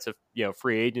 now that it's a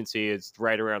free agency is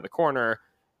right around the corner,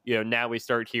 now we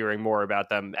start hearing more about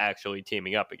them actually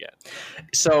teaming up again.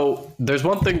 So there's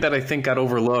one thing that I think got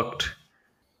overlooked.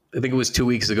 I think it was 2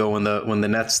 weeks ago when the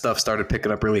Nets stuff started picking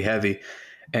up really heavy,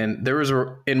 and there was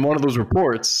in one of those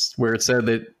reports where it said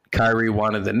that Kyrie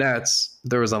wanted the Nets.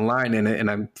 There was a line in it,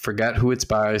 and I forgot who it's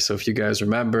by. So if you guys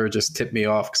remember, just tip me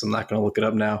off because I'm not going to look it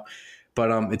up now.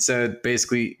 But it said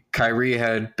basically Kyrie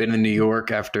had been in New York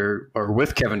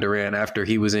with Kevin Durant after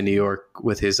he was in New York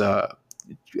with his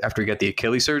after he got the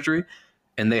Achilles surgery,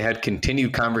 and they had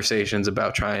continued conversations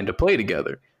about trying to play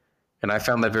together. And I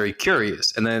found that very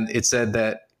curious. And then it said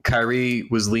that Kyrie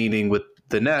was leaning with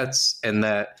the Nets and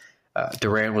that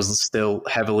Durant was still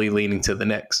heavily leaning to the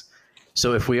Knicks.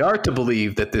 So if we are to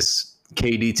believe that this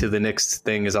KD to the Knicks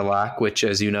thing is a lock, which,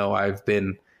 as you know, I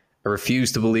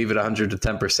refuse to believe it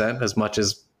 110% as much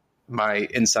as my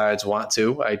insides want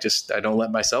to. I don't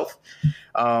let myself.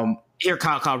 Here,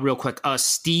 Kyle, real quick.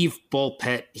 Steve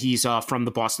Bulpett, he's from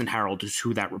the Boston Herald, is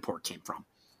who that report came from.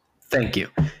 Thank you.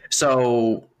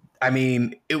 So, I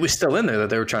mean, it was still in there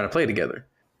that they were trying to play together.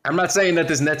 I'm not saying that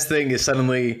this Nets thing is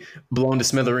suddenly blown to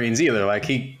smithereens either. Like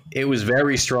it was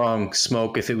very strong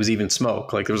smoke, if it was even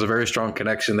smoke. Like there was a very strong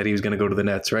connection that he was going to go to the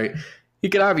Nets, right? He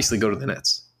could obviously go to the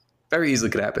Nets. Very easily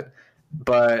could happen.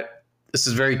 But this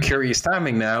is very curious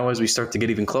timing now as we start to get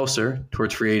even closer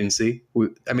towards free agency. We're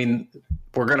going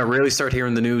to really start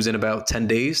hearing the news in about 10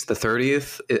 days. The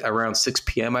 30th, around 6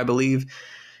 p.m., I believe,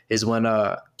 is when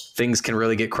things can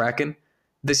really get cracking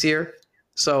this year.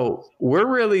 So we're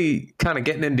really kind of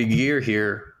getting into gear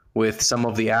here with some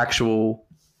of the actual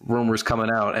rumors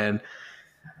coming out. And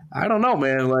I don't know,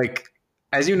 man. Like,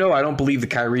 as you know, I don't believe the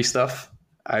Kyrie stuff.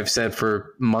 I've said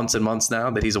for months and months now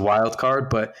that he's a wild card,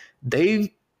 but they've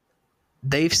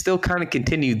still kind of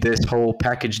continued this whole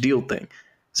package deal thing.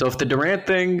 So if the Durant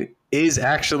thing is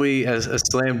actually as a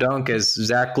slam dunk as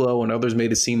Zach Lowe and others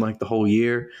made it seem like the whole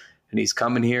year, and he's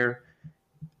coming here,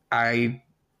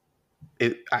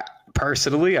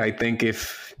 personally, I think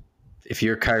if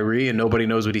you're Kyrie and nobody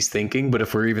knows what he's thinking, but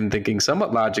if we're even thinking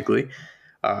somewhat logically,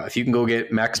 if you can go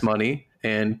get max money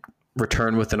and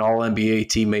return with an all-NBA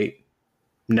teammate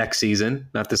next season,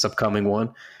 not this upcoming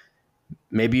one,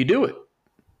 maybe you do it.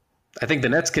 I think the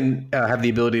Nets can have the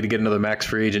ability to get another max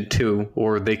free agent too,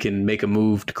 or they can make a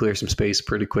move to clear some space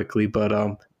pretty quickly. But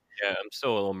Yeah, I'm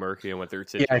still a little murky on what their Yeah,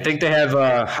 situation. I think they have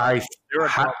They're a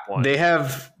top one. they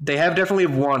have definitely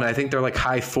one. I think they're like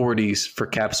high 40s for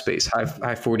cap space,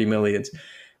 high 40 millions.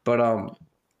 But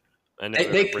I know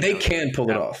they can pull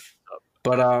it off.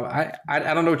 But I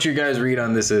don't know what you guys read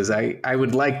on this is. I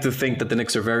would like to think that the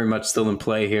Knicks are very much still in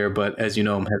play here, but as you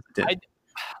know, I'm hesitant.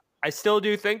 I still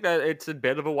do think that it's a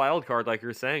bit of a wild card, like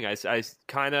you're saying. I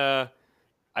kind of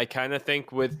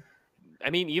think with, I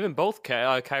mean, even both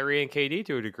Kyrie and KD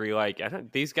to a degree. Like,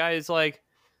 these guys, like,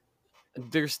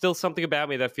 there's still something about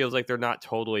me that feels like they're not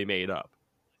totally made up.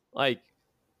 Like,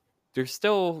 there's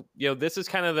still, this is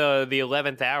kind of the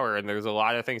 11th hour, and there's a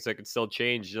lot of things that could still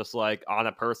change, just like on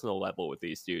a personal level with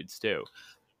these dudes too.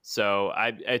 So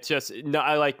it's just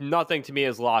like nothing to me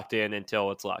is locked in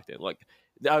until it's locked in. Like,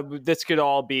 this could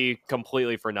all be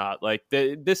completely for naught. Like,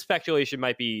 this speculation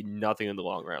might be nothing in the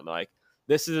long run. Like,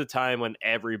 this is a time when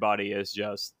everybody is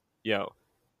just,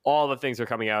 all the things are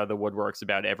coming out of the woodworks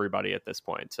about everybody at this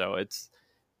point. So it's,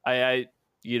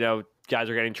 guys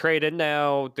are getting traded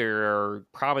now. There are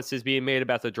promises being made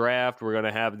about the draft. We're going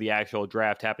to have the actual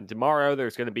draft happen tomorrow.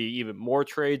 There's going to be even more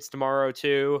trades tomorrow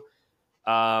too.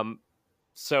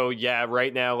 So yeah,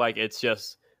 right now, like, it's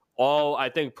just all, I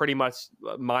think pretty much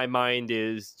my mind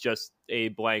is just a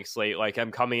blank slate. Like,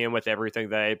 I'm coming in with everything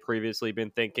that I had previously been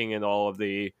thinking and all of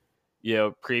the,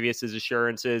 previous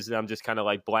assurances. And I'm just kind of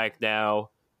like blank now.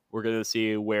 We're going to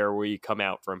see where we come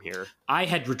out from here. I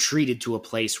had retreated to a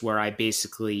place where I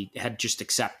basically had just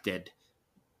accepted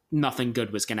nothing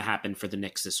good was going to happen for the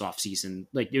Knicks this offseason.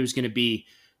 Like, it was going to be,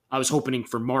 I was hoping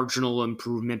for marginal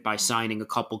improvement by signing a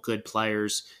couple good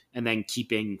players and then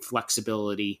keeping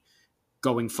flexibility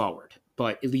going forward,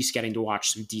 but at least getting to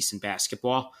watch some decent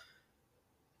basketball.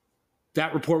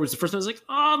 That report was the first time I was like,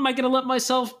 oh, am I going to let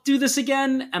myself do this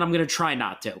again? And I'm going to try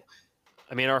not to.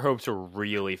 I mean, our hopes were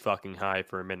really fucking high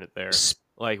for a minute there.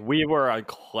 Like, we were on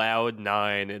cloud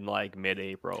 9 in like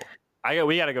mid-April.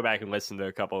 We got to go back and listen to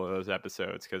a couple of those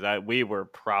episodes because we were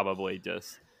probably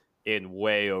just in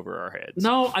way over our heads.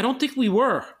 No, I don't think we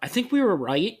were. I think we were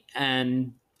right,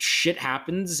 and shit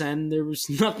happens, and there was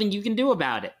nothing you can do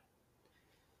about it.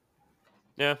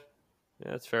 Yeah,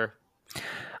 that's fair.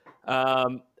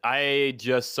 I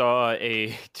just saw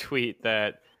a tweet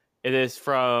that it is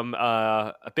from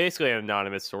basically an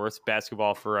anonymous source,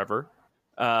 Basketball Forever.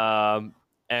 And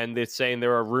it's saying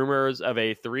there are rumors of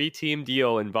a 3-team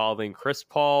deal involving Chris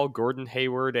Paul, Gordon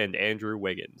Hayward, and Andrew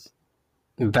Wiggins.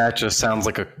 That just sounds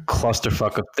like a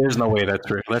clusterfuck. There's no way that's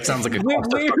real. That sounds like a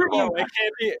clusterfuck. No,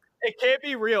 it can't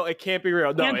be real. It can't be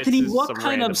real. No, Anthony, what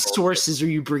kind of sources are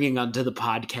you bringing onto the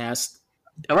podcast?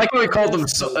 I like what we called them.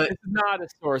 It's not a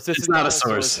source. It's not a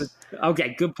source.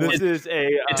 Okay, good point. It's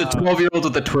a 12-year-old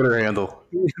with a Twitter handle.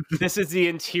 This is the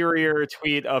interior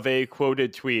tweet of a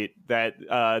quoted tweet that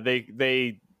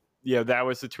they that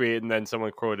was the tweet, and then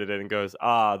someone quoted it and goes,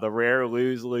 the rare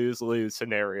lose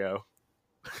scenario.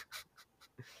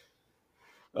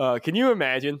 Can you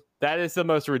imagine? That is the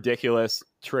most ridiculous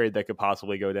trade that could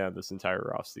possibly go down this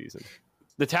entire offseason.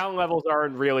 The talent levels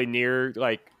aren't really near,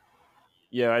 like,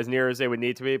 as near as they would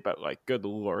need to be, but, like, good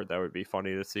lord, that would be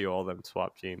funny to see all them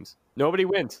swap teams. Nobody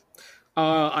wins.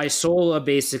 Isola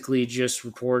basically just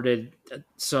reported,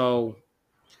 so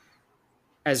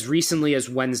as recently as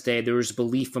Wednesday, there was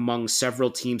belief among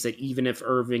several teams that even if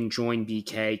Irving joined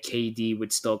BK, KD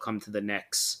would still come to the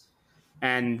Knicks.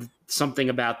 And something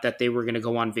about that they were going to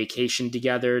go on vacation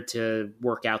together to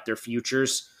work out their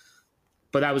futures.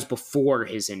 But that was before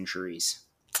his injuries.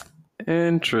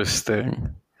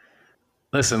 Interesting.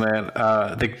 Listen, man,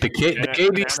 the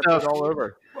KD stuff all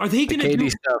over. Are they going to do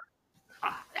stuff?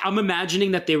 I'm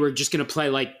imagining that they were just going to play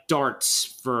like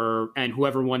darts and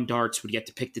whoever won darts would get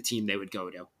to pick the team they would go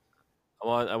to.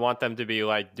 I want them to be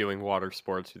like doing water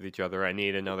sports with each other. I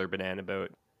need another banana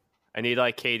boat. I need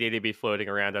like KD to be floating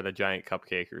around on a giant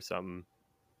cupcake or something.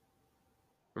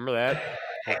 Remember that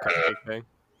whole cupcake thing?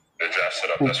 They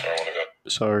drafted up. That's where I want to go.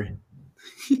 Sorry.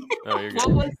 Oh, you're good.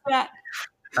 What was that?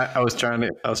 I was trying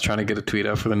to get a tweet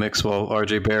out for the Knicks while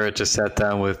RJ Barrett just sat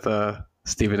down with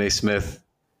Steve Smith,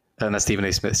 and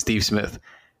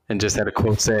just had a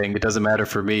quote saying, "It doesn't matter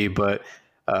for me, but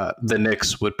the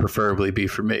Knicks would preferably be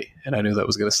for me." And I knew that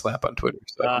was going to slap on Twitter.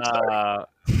 So I'm sorry.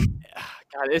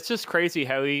 God, it's just crazy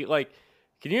how he, like,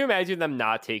 can you imagine them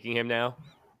not taking him now?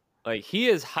 Like, he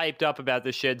is hyped up about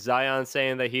this shit. Zion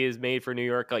saying that he is made for New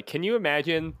York. Like, can you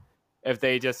imagine if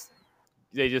they just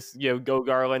go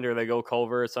Garland or they go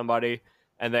Culver or somebody,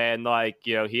 and then, like,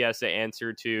 he has to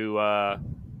answer to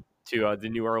the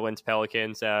New Orleans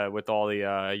Pelicans with all the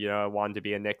I wanted to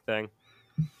be a Knick thing.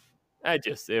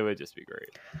 It would just be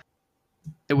great.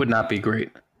 It would not be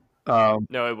great. No,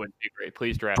 it wouldn't be great.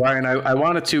 Please draft Brian, I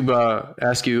wanted to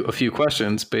ask you a few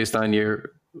questions based on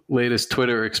your latest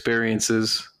Twitter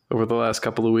experiences over the last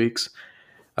couple of weeks.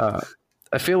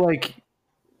 I feel like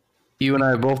you and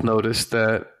I have both noticed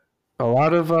that a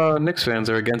lot of Knicks fans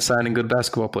are against signing good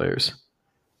basketball players.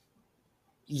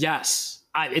 Yes,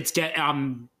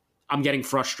 I'm getting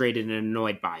frustrated and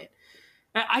annoyed by it.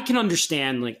 I can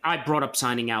understand. Like, I brought up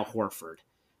signing Al Horford,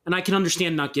 and I can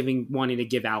understand not wanting to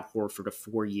give Al Horford a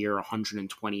 4-year,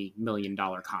 $120 million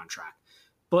contract.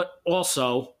 But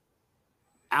also,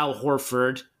 Al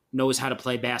Horford knows how to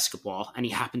play basketball, and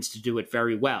he happens to do it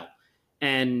very well.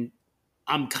 And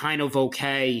I'm kind of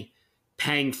okay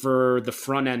paying for the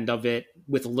front end of it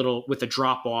with a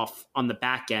drop off on the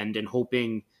back end, and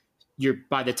hoping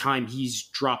by the time he's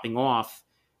dropping off,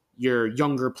 your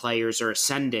younger players are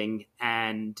ascending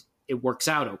and it works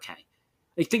out okay.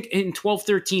 I think in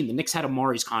 12-13, the Knicks had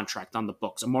Amari's contract on the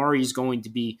books. Amari is going to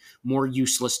be more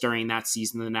useless during that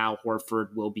season than Al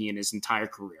Horford will be in his entire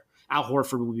career. Al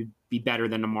Horford will be better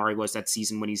than Amari was that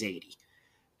season when he's 80.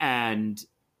 And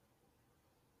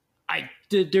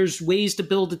there's ways to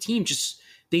build a team. Just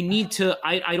they need to.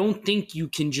 I don't think you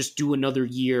can just do another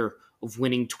year of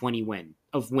winning 20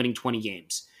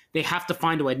 games. They have to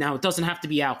find a way. Now, it doesn't have to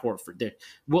be Al Horford.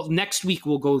 Well, next week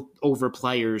we'll go over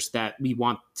players that we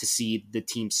want to see the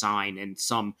team sign in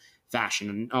some fashion,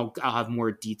 and I'll have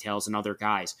more details and other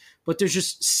guys. But there's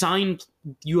just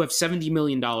you have $70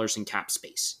 million in cap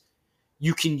space.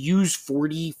 You can use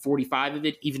 40, 45 of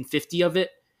it, even 50 of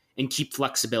it, and keep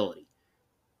flexibility.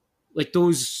 Like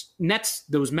those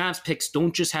Mavs picks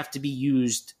don't just have to be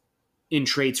used in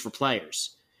trades for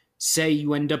players. Say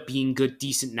you end up being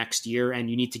decent next year, and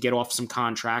you need to get off some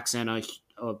contracts, and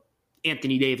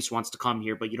Anthony Davis wants to come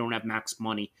here, but you don't have max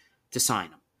money to sign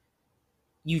him.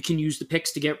 You can use the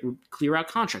picks to clear out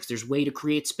contracts. There's a way to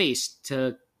create space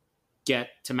to get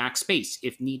to max space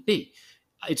if need be.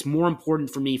 It's more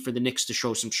important for me for the Knicks to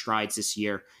show some strides this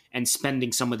year and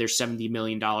spending some of their $70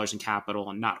 million in capital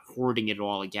and not hoarding it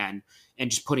all again and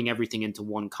just putting everything into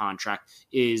one contract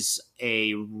is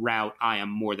a route I am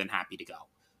more than happy to go.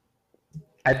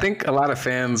 I think a lot of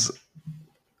fans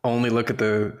only look at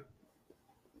the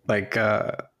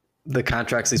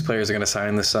contracts these players are going to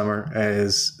sign this summer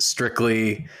as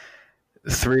strictly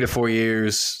 3 to 4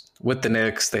 years with the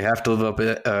Knicks. They have to live up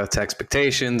to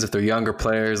expectations. If they're younger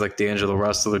players like D'Angelo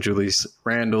Russell or Julius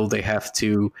Randle, they have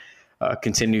to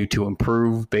continue to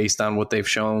improve based on what they've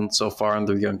shown so far in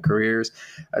their young careers.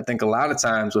 I think a lot of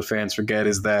times what fans forget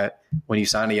is that when you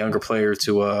sign a younger player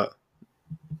to a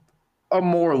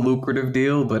more lucrative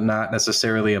deal, but not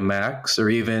necessarily a max, or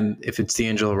even if it's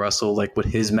D'Angelo Russell, like what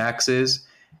his max is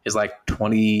like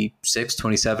 26,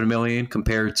 27 million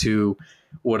compared to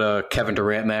what a Kevin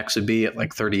Durant max would be at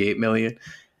like 38 million.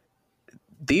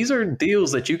 These are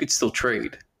deals that you could still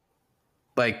trade.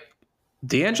 Like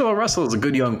D'Angelo Russell is a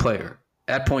good young player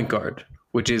at point guard,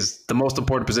 which is the most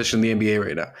important position in the NBA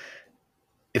right now.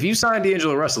 If you sign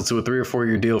D'Angelo Russell to a 3 or 4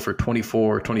 year deal for $24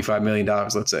 or $25 million,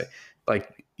 let's say,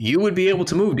 like you would be able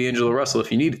to move D'Angelo Russell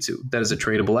if you needed to. That is a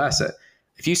tradable asset.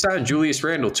 If you sign Julius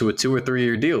Randle to a 2 or 3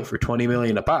 year deal for $20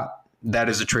 million a pop, that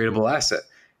is a tradable asset.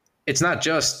 It's not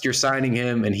just you're signing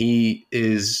him and he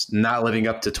is not living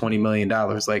up to $20 million.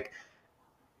 Like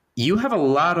you have a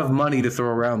lot of money to throw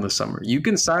around this summer. You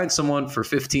can sign someone for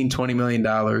 $15, $20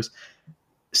 million,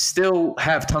 still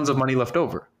have tons of money left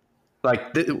over.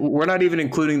 Like we're not even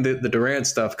including the Durant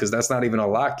stuff because that's not even a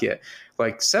lock yet.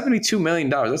 Like $72 million,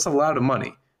 that's a lot of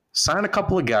money. Sign a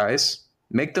couple of guys,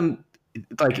 make them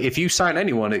like if you sign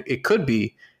anyone, it could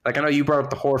be like I know you brought up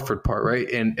the Horford part, right?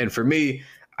 And for me,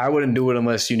 I wouldn't do it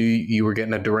unless you knew you were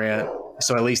getting a Durant.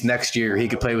 So at least next year he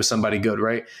could play with somebody good,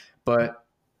 right? But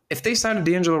if they sign a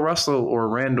D'Angelo Russell or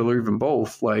Randall or even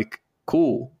both, like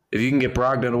cool. If you can get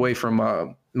Brogdon away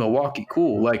from Milwaukee,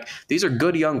 cool. Like these are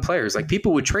good young players. Like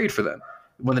people would trade for them.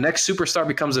 When the next superstar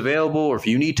becomes available, or if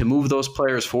you need to move those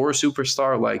players for a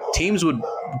superstar, like teams would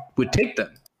take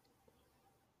them.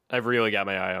 I've really got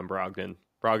my eye on Brogdon.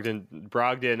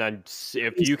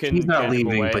 If you can, he's not get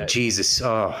leaving. him away, But Jesus,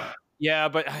 oh yeah,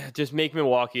 but just make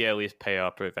Milwaukee at least pay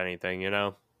up if anything. You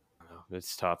know,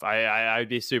 it's tough. I'd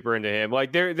be super into him.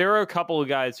 Like there are a couple of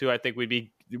guys who I think would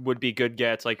be good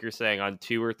gets, like you're saying, on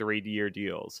 2 or 3 year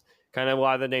deals. Kind of a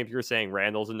lot of the names you're saying.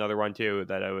 Randall's another one too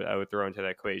that I would throw into that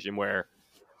equation where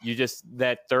you just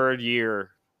that third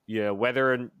year,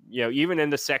 whether even in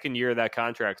the second year of that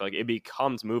contract, like it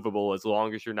becomes movable as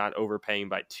long as you're not overpaying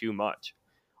by too much.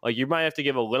 Like you might have to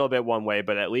give a little bit one way,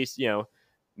 but at least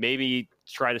maybe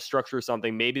try to structure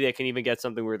something. Maybe they can even get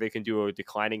something where they can do a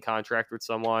declining contract with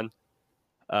someone,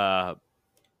 so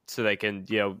they can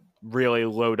really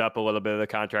load up a little bit of the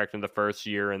contract in the first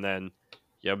year and then,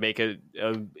 make it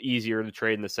easier to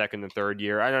trade in the second and third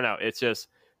year. I don't know. It's just,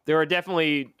 there are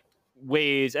definitely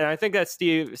ways, and I think that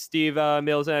Steve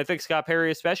Mills and I think Scott Perry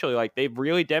especially, like, they've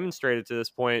really demonstrated to this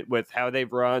point with how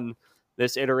they've run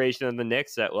this iteration of the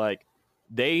Knicks that, like,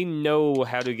 they know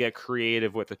how to get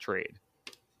creative with a trade.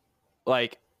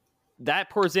 Like,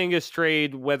 that Porzingis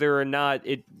trade, whether or not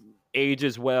it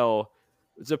ages well,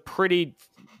 was a pretty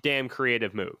damn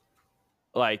creative move.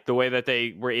 Like, the way that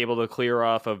they were able to clear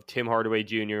off of Tim Hardaway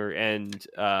Jr. and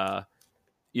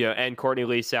and Courtney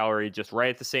Lee's salary just right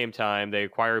at the same time. They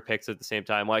acquire picks at the same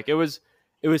time. Like, it was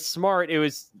smart. It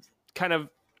was kind of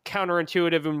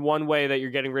counterintuitive in one way that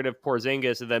you're getting rid of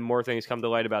Porzingis, and then more things come to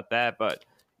light about that. But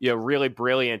really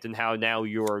brilliant in how now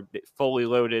you're fully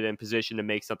loaded in position to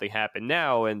make something happen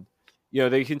now, and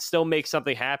they can still make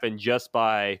something happen just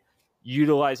by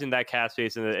utilizing that cap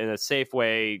space in a safe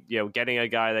way. Getting a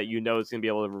guy that is going to be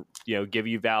able to give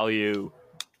you value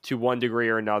to one degree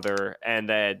or another, and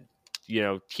then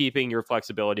keeping your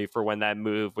flexibility for when that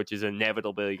move, which is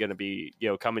inevitably going to be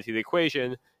coming to the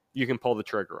equation, you can pull the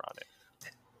trigger on it.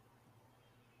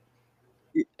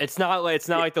 It's not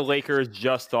like the Lakers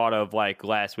just thought of like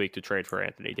last week to trade for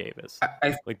Anthony Davis.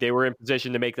 Like, they were in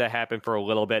position to make that happen for a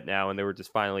little bit now, and they were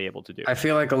just finally able to do it. I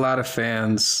feel like a lot of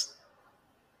fans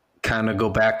kind of go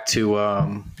back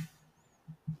to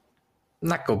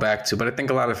not go back to, but I think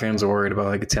a lot of fans are worried about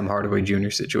like a Tim Hardaway Jr.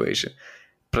 situation.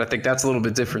 But I think that's a little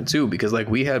bit different too, because like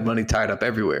we had money tied up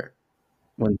everywhere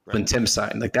when Tim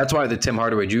signed. Like, that's why the Tim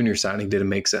Hardaway Jr. signing didn't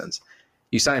make sense.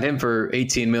 You signed him for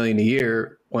 $18 million a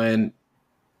year when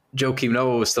Joakim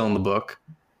Noah was still on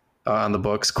the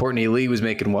books. Courtney Lee was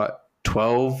making what,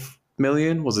 $12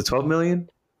 million? Was it $12 million?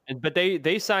 But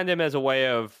they signed him as a way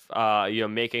of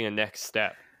making a next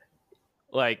step.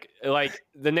 Like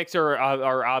the Knicks are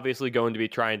obviously going to be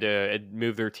trying to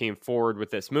move their team forward with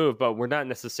this move, but we're not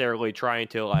necessarily trying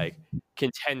to like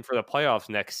contend for the playoffs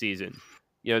next season.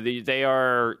 They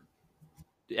are,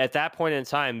 at that point in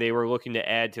time, they were looking to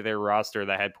add to their roster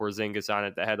that had Porzingis on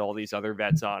it, that had all these other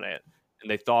vets on it,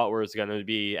 and they thought it was going to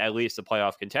be at least a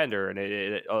playoff contender, and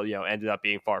it ended up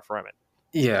being far from it.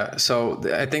 Yeah, so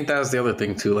I think that was the other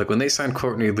thing too. Like, when they signed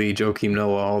Courtney Lee, Joakim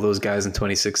Noah, all those guys in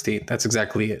 2016, that's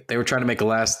exactly it. They were trying to make a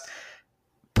last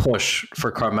push for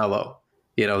Carmelo.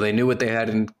 They knew what they had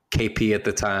in KP at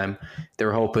the time. They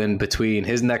were hoping between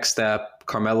his next step,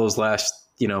 Carmelo's last,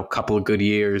 couple of good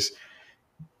years,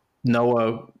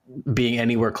 Noah being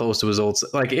anywhere close to his old,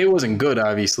 like, it wasn't good,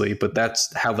 obviously, but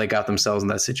that's how they got themselves in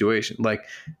that situation. Like,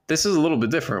 this is a little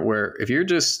bit different, where if you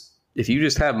just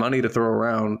have money to throw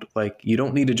around, like, you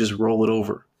don't need to just roll it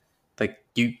over. Like,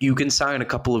 you can sign a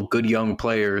couple of good young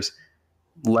players,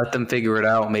 let them figure it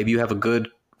out. Maybe you have a good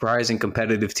rising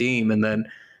competitive team, and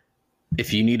then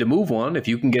if you need to move one, if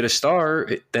you can get a star,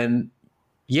 then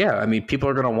yeah, I mean, people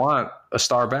are going to want a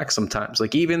star back sometimes.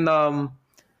 Like, even the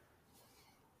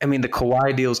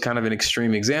Kawhi deal is kind of an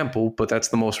extreme example, but that's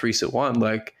the most recent one.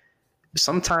 Like,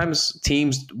 sometimes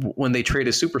teams, when they trade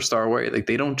a superstar away, like,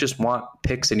 they don't just want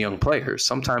picks and young players.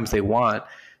 Sometimes they want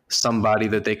somebody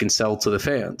that they can sell to the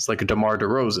fans, like a DeMar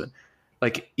DeRozan.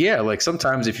 Like, yeah, like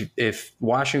sometimes if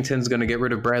Washington's going to get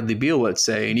rid of Bradley Beal, let's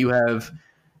say, and you have,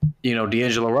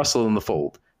 D'Angelo Russell in the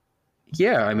fold.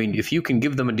 Yeah, I mean, if you can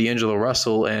give them a D'Angelo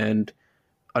Russell and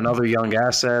another young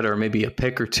asset or maybe a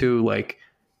pick or two, like,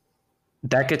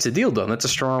 that gets a deal done. That's a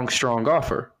strong, strong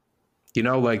offer.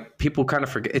 Like, people kind of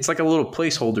forget. It's like a little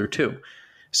placeholder too.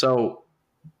 So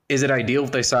is it ideal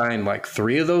if they sign like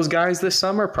 3 of those guys this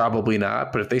summer? Probably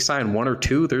not. But if they sign 1 or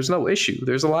 2, there's no issue.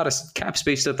 There's a lot of cap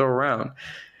space to throw around.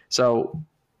 So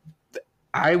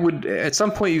I would, at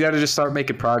some point, you got to just start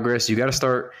making progress. You got to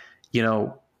start,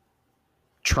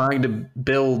 trying to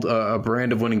build a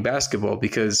brand of winning basketball,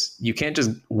 because you can't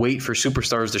just wait for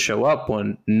superstars to show up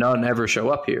when none ever show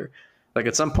up here. Like,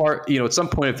 at some point,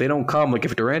 if they don't come, like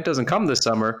if Durant doesn't come this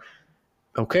summer,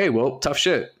 okay, well, tough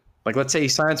shit. Like, let's say he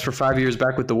signs for 5 years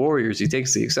back with the Warriors, he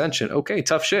takes the extension. Okay,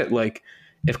 tough shit. Like,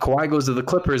 if Kawhi goes to the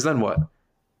Clippers, then what?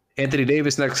 Anthony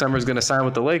Davis next summer is going to sign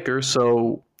with the Lakers,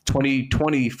 so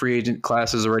 2020 free agent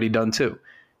class is already done too.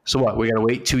 So what? We got to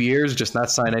wait 2 years, just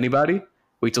not sign anybody?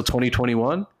 Wait till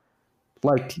 2021?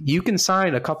 Like, you can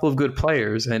sign a couple of good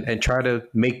players and try to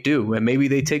make do, and maybe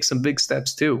they take some big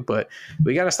steps too. But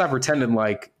we got to stop pretending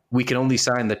like we can only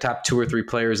sign the top 2 or 3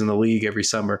 players in the league every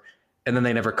summer, and then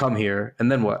they never come here.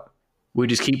 And then what? We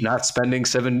just keep not spending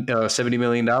 $70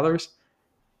 million?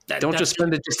 Don't just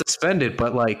spend it just to spend it,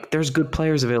 but like, there's good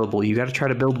players available. You got to try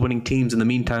to build winning teams in the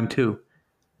meantime too.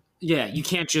 Yeah, you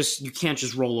can't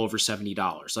just roll over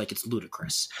 $70. Like, it's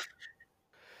ludicrous.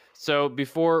 So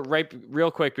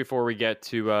real quick before we get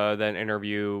to that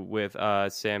interview with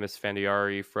Samus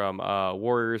Fandiari from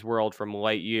Warriors World from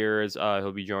Light Years,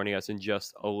 he'll be joining us in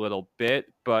just a little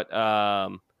bit. But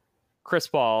Chris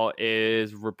Paul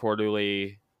is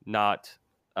reportedly not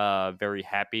very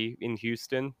happy in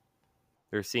Houston.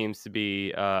 There seems to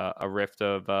be a rift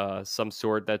of some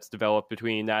sort that's developed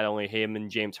between not only him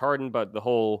and James Harden, but the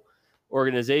whole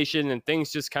organization, and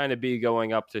things just kind of be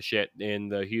going up to shit in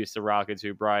the Houston Rockets,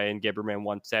 who Brian Gibberman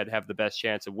once said have the best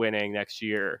chance of winning next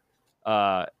year.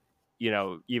 Even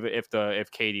if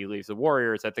KD leaves the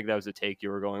Warriors. I think that was a take you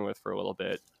were going with for a little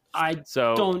bit.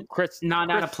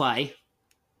 Not out of play.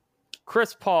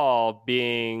 Chris Paul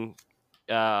being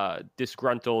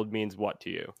disgruntled means what to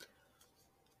you?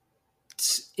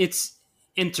 It's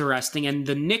interesting, and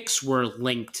the Knicks were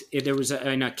linked. There was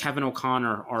in a Kevin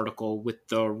O'Connor article with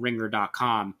the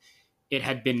Ringer.com. It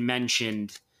had been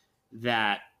mentioned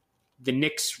that the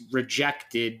Knicks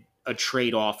rejected a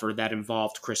trade offer that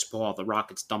involved Chris Paul, the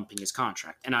Rockets dumping his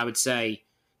contract. And I would say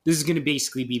this is going to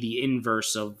basically be the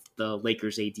inverse of the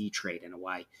Lakers AD trade in a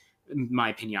way, in my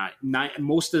opinion.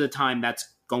 Most of the time,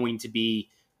 that's going to be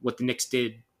what the Knicks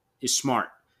did is smart.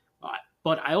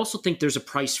 But I also think there's a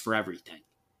price for everything.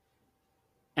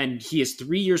 And he has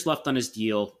 3 years left on his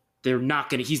deal. He's not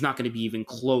going to be even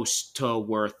close to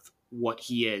worth what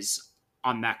he is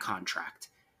on that contract.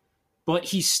 But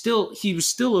he was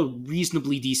still a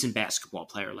reasonably decent basketball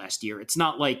player last year. It's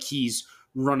not like he's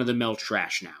run-of-the-mill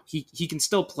trash now. He can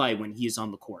still play when he is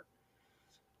on the court.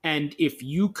 And if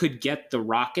you could get the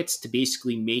Rockets to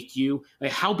basically make you...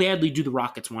 how badly do the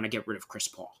Rockets want to get rid of Chris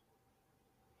Paul?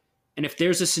 And if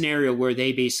there's a scenario where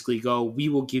they basically go, we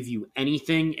will give you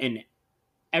anything and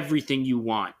everything you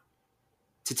want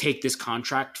to take this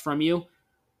contract from you,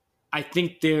 I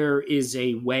think there is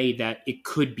a way that it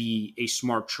could be a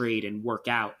smart trade and work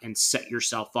out and set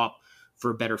yourself up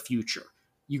for a better future.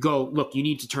 You go, look, you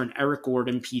need to turn Eric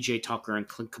Gordon, PJ Tucker, and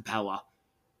Clint Capella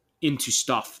into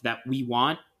stuff that we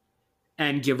want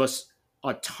and give us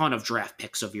a ton of draft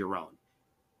picks of your own.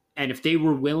 And if they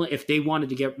wanted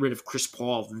to get rid of Chris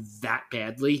Paul that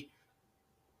badly,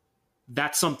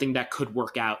 that's something that could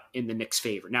work out in the Knicks'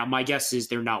 favor. Now, my guess is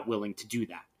they're not willing to do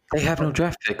that. They have no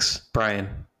draft picks, Brian.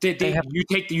 You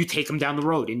take them down the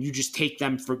road, and you just take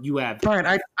them for you have. Brian,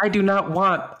 I do not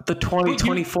want the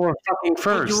 2024 fucking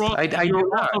first.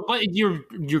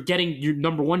 You're getting your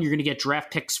number one. You're going to get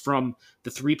draft picks from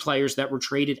the 3 players that were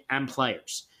traded and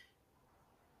players.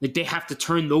 Like they have to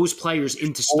turn those players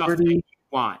into stuff that you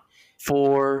want.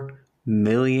 $4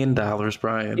 million,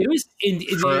 Brian.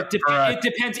 It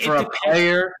depends. For a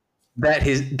player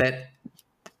that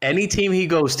any team he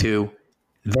goes to,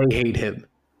 they hate him.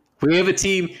 We have a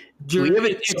team. In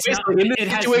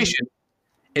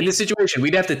this situation,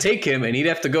 we'd have to take him, and he'd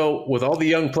have to go with all the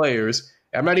young players.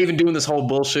 I'm not even doing this whole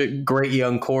bullshit great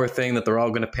young core thing that they're all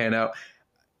going to pan out.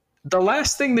 The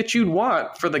last thing that you'd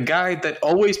want for the guy that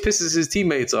always pisses his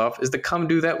teammates off is to come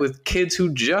do that with kids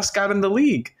who just got in the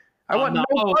league. I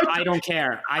don't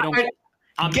care.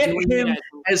 I'm get him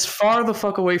as far the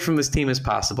fuck away from this team as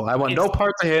possible. I want no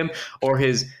parts of him or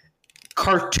his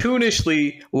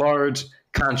cartoonishly large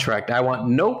contract. I want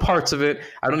no parts of it.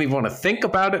 I don't even want to think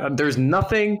about it. There's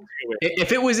nothing.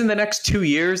 If it was in the next 2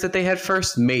 years that they had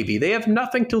first, maybe. They have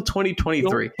nothing till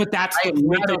 2023. But that's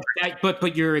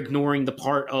but you're ignoring the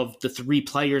part of the 3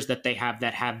 players that they have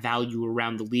that have value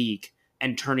around the league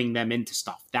and turning them into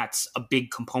stuff. That's a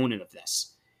big component of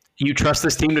this. You trust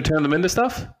this team to turn them into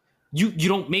stuff? You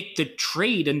don't make the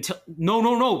trade until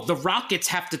no. The Rockets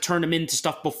have to turn them into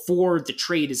stuff before the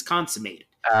trade is consummated.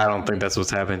 I don't think that's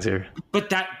what's happened here. But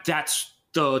that's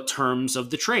the terms of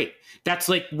the trade. That's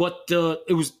like what there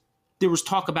was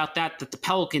talk about that the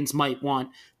Pelicans might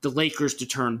want the Lakers to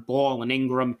turn Ball and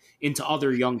Ingram into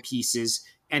other young pieces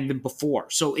and then before.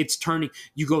 So it's turning,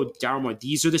 you go, Darren,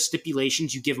 these are the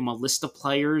stipulations. You give them a list of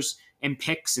players and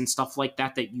picks and stuff like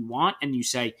that you want. And you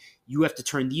say, you have to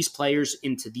turn these players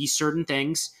into these certain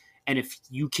things. And if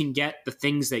you can get the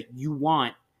things that you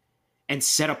want and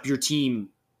set up your team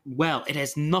well, it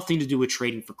has nothing to do with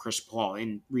trading for Chris Paul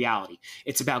in reality.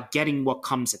 It's about getting what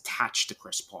comes attached to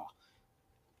Chris Paul.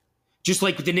 Just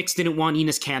like the Knicks didn't want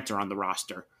Enes Kanter on the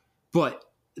roster, but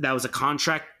that was a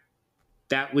contract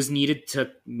that was needed to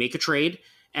make a trade,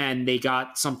 and they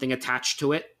got something attached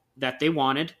to it that they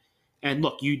wanted. And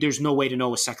look, there's no way to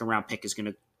know a second-round pick is going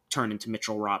to turn into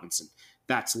Mitchell Robinson.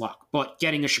 That's luck. But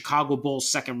getting a Chicago Bulls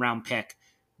second-round pick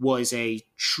was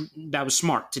that was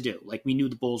smart to do. Like, we knew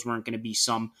the Bulls weren't going to be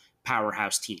some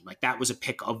powerhouse team. Like, that was a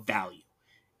pick of value.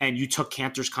 And you took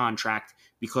Kanter's contract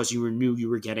because you knew you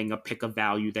were getting a pick of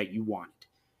value that you wanted.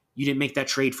 You didn't make that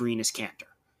trade for Enes Kanter.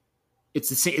 It's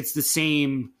the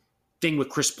same thing with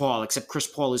Chris Paul, except Chris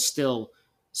Paul is still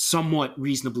somewhat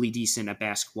reasonably decent at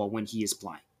basketball when he is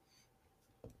playing.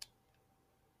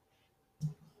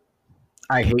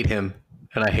 I hate him,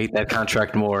 and I hate that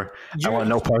contract more. I want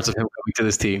no parts of him coming to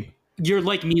this team. You're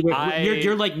like me with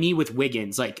you're like me with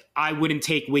Wiggins. Like, I wouldn't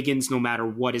take Wiggins no matter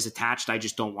what is attached. I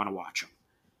just don't want to watch him.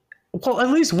 Well, at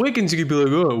least Wiggins, you could be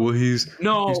like, oh, well, he's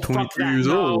 23 years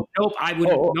old. Nope, I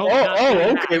wouldn't.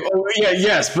 Okay. Oh, yeah,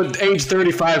 yes, but age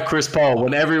 35, Chris Paul,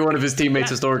 when every one of his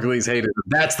teammates historically is hated,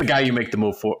 that's the guy you make the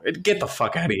move for. Get the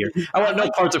fuck out of here. I want no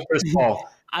parts of Chris Paul.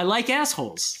 I like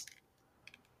assholes.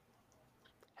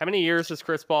 How many years does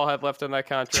Chris Paul have left on that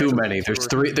contract? Too many. There's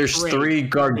three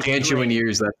gargantuan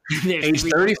years left. Age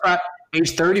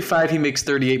 35, he makes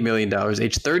 $38 million.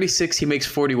 Age 36, he makes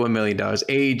 $41 million.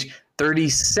 Age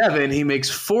 37, he makes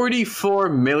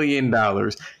 $44 million.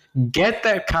 Get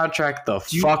that contract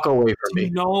fuck away from me. Do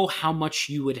you know how much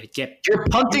you would get? You're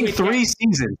punting 3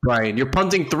 seasons, Brian. You're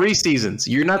punting 3 seasons.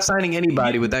 You're not signing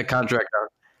anybody with that contract on.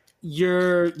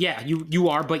 You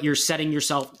are, but you're setting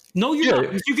yourself. No, you're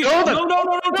not. You can, no.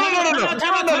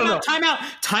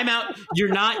 Time out.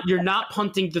 You're not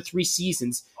punting the 3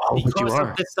 seasons because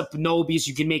of this stuff. No, because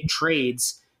you can make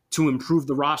trades to improve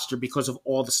the roster because of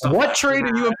all the stuff. What trade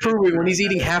are you improving when he's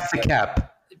eating half the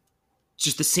cap?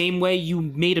 Just the same way you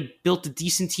built a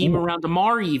decent team around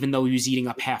Amari, even though he was eating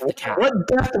up half the cap. What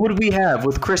depth would we have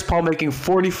with Chris Paul making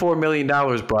 $44 million,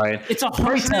 Brian? It's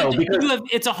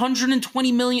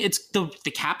 $120 million. It's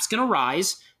the cap's going to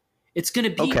rise. It's going to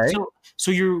be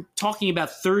so you're talking about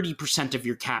 30% of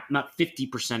your cap, not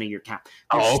 50% of your cap.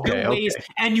 There's ways,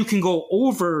 and you can go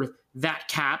over that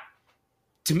cap.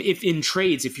 If in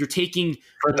trades, if you're taking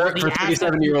for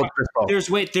 37-year-old Chris Paul,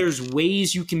 there's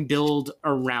ways you can build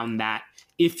around that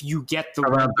if you get the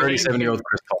around 37-year-old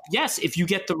Chris Paul. Yes, if you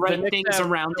get the right things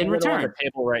around in return. On the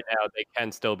table right now, they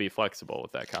can still be flexible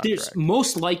with that contract. There's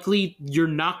most likely you're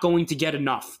not going to get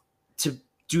enough to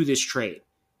do this trade.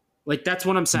 Like, that's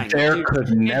what I'm saying. There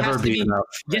could never be enough.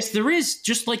 Yes, there is.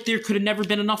 Just like there could have never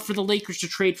been enough for the Lakers to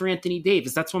trade for Anthony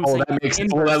Davis. That's what I'm saying.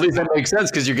 At least that makes sense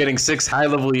because you're getting 6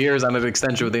 high-level years on an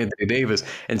extension with Anthony Davis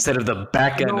instead of the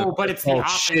back end of it's the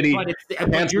shitty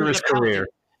Panthers career.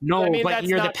 No, but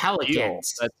you're the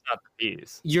Pelicans. That's not the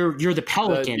piece. You're the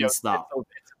Pelicans, though.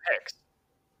 It's a pick.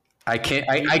 I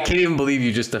can't even believe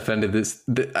you just defended this.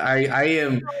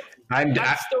 I'm still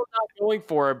not going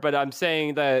for it, but I'm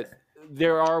saying that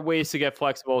there are ways to get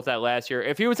flexible with that last year.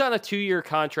 If he was on a 2-year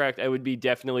contract, I would be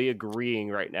definitely agreeing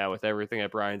right now with everything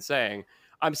that Brian's saying.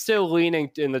 I'm still leaning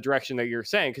in the direction that you're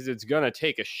saying because it's going to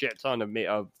take a shit ton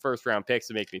of first-round picks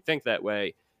to make me think that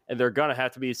way. And they're going to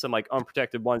have to be some like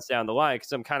unprotected ones down the line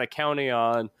because I'm kind of counting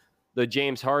on the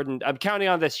James Harden. I'm counting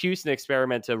on this Houston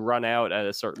experiment to run out at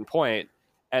a certain point.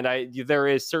 And there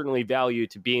is certainly value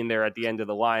to being there at the end of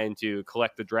the line to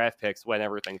collect the draft picks when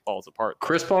everything falls apart.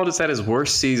 Chris Paul just had his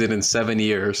worst season in 7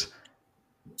 years.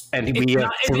 And we have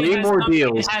 3 more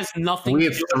deals. It has nothing we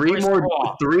have to do with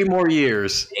three more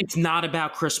years. It's not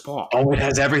about Chris Paul. Oh, it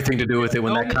has everything to do with it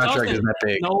when that contract is that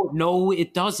big. No,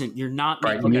 it doesn't. You're not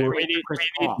making Chris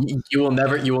Paul. You will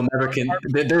never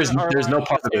there's no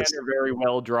part of this. Very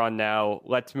well drawn now.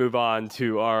 Let's move on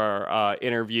to our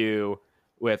interview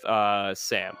with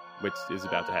Sam, which is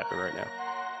about to happen right now.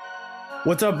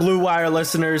 What's up, Blue Wire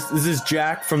listeners? This is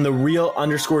Jack from the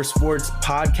Real_Sports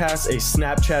podcast, a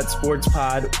Snapchat sports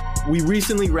pod. We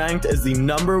recently ranked as the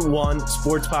 #1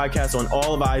 sports podcast on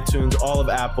all of iTunes, all of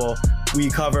Apple. We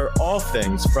cover all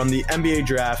things from the NBA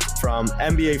draft, from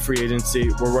NBA free agency.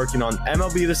 We're working on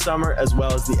MLB this summer, as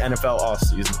well as the NFL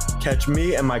offseason. Catch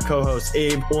me and my co-host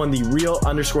Abe on the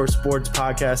Real_Sports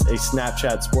podcast, a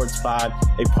Snapchat sports pod,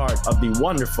 a part of the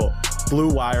wonderful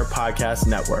Blue Wire podcast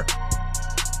network.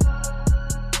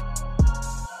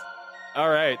 All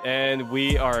right, and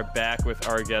we are back with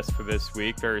our guest for this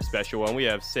week. Very special one. We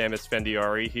have Sam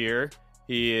Esfandiari here.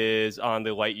 He is on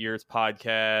the Light Years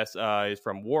podcast. He's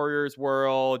from Warriors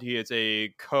World. He is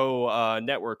a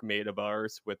co-network mate of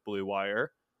ours with Blue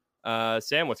Wire.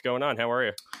 Sam, what's going on? How are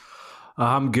you?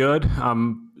 I'm good.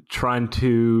 I'm trying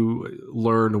to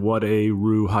learn what a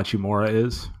Rui Hachimura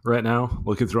is right now,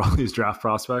 looking through all these draft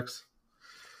prospects.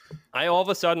 I all of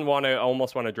a sudden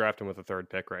almost want to draft him with a 3rd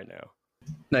pick right now.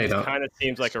 No, you don't. Kind of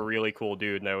seems like a really cool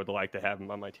dude, and I would like to have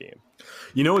him on my team.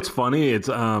 You know what's funny? It's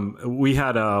we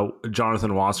had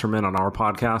Jonathan Wasserman on our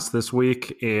podcast this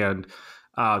week, and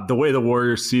the way the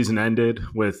Warriors season ended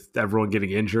with everyone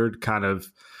getting injured kind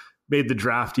of made the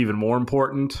draft even more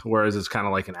important, whereas it's kind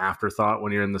of like an afterthought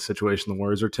when you're in the situation the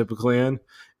Warriors are typically in.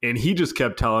 And he just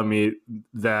kept telling me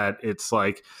that it's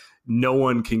like, no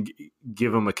one can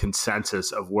give them a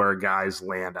consensus of where guys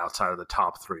land outside of the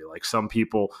top 3. Like some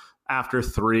people after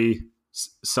 3,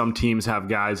 some teams have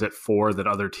guys at 4 that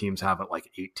other teams have at like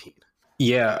 18.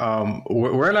 Yeah,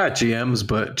 we're not GMs,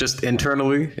 but just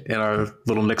internally in our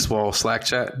little Knicks Ball Slack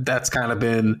chat, that's kind of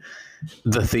been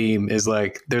the theme. Is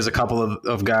like there's a couple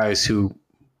of guys who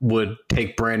would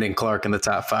take Brandon Clark in the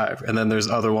top 5, and then there's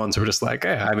other ones who are just like,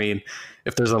 I mean,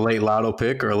 if there's a late lotto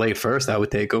pick or a late first, I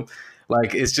would take him.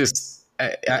 Like it's just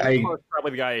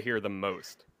probably the guy I hear the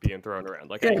most being thrown around.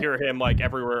 Like I hear him like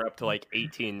everywhere up to like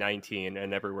 18, 19,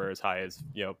 and everywhere as high as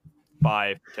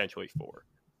 5, potentially 4.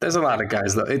 There's a lot of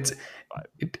guys though.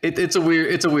 It's a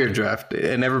weird draft,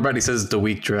 and everybody says it's a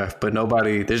weak draft, but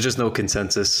there's just no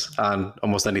consensus on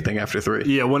almost anything after 3.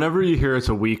 Yeah, whenever you hear it's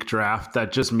a weak draft,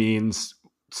 that just means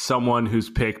someone who's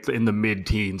picked in the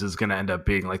mid-teens is going to end up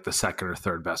being like the second or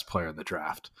third best player in the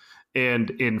draft. And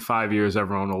in 5 years,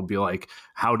 everyone will be like,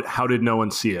 how did no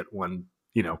one see it when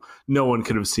no one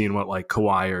could have seen what like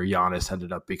Kawhi or Giannis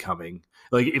ended up becoming?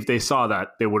 Like if they saw that,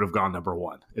 they would have gone number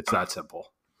 1. It's that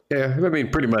simple. Yeah, I mean,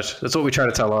 pretty much. That's what we try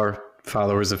to tell our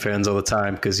followers and fans all the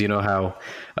time, because you know how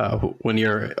when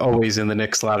you're always in the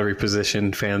Knicks lottery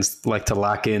position, fans like to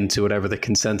lock into whatever the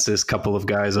consensus couple of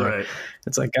guys are. Right.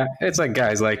 It's like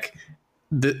guys, like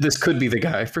this could be the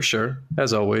guy for sure,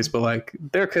 as always, but like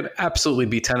there could absolutely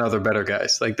be 10 other better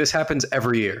guys. Like this happens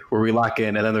every year where we lock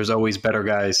in, and then there's always better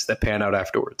guys that pan out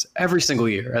afterwards every single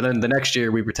year, and then the next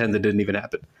year we pretend it didn't even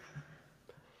happen.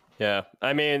 Yeah,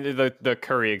 I mean the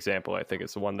Curry example, I think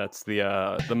is the one that's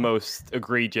the most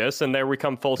egregious, and there we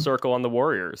come full circle on the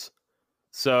Warriors.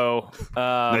 So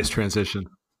nice transition.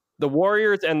 The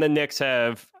Warriors and the Knicks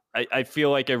have, I feel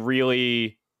like, a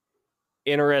really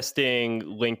interesting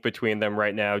link between them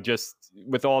right now, just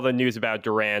with all the news about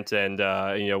Durant and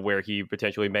where he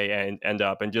potentially may end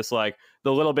up, and just like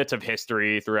the little bits of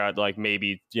history throughout, like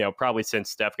maybe probably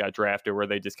since Steph got drafted, where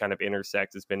they just kind of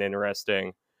intersect, has been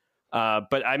interesting.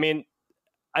 But I mean,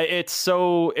 it's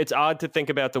odd to think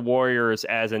about the Warriors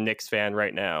as a Knicks fan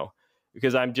right now,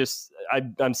 because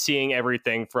I'm seeing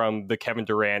everything from the Kevin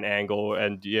Durant angle,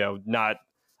 and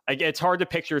it's hard to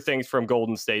picture things from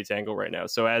Golden State's angle right now.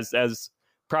 So as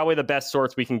probably the best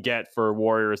source we can get for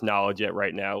Warriors knowledge at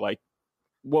right now, like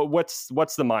what's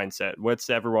the mindset? What's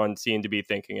everyone seem to be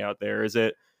thinking out there?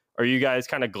 Are you guys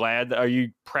kind of glad? Are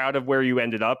you proud of where you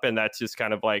ended up, and that's just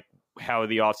kind of like how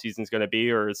the offseason is going to be,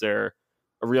 or is there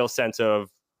a real sense of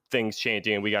things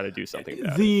changing and we got to do something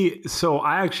about it? So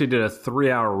I actually did a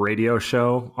 3-hour radio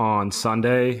show on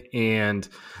Sunday, and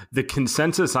the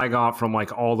consensus I got from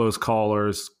like all those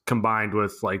callers combined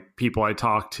with like people I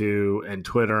talked to and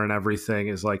Twitter and everything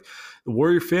is like the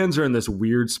Warrior fans are in this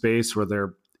weird space where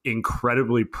they're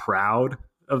incredibly proud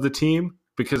of the team,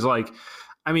 because like,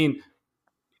 I mean,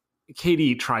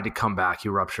 KD tried to come back. He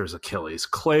ruptured his Achilles.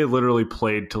 Clay literally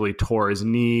played till he tore his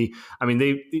knee. I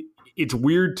mean, it's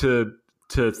weird to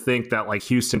think that like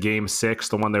Houston game 6,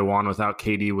 the one they won without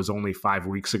KD, was only 5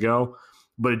 weeks ago.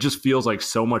 But it just feels like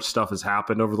so much stuff has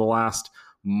happened over the last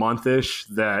month-ish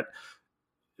that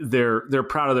they're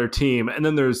proud of their team. And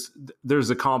then there's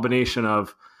a combination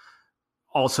of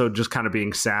also just kind of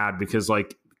being sad because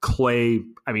like Clay,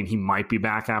 I mean, he might be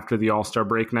back after the All-Star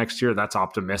break next year. That's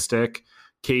optimistic.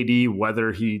 KD,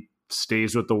 whether he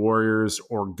stays with the Warriors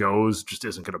or goes, just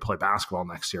isn't going to play basketball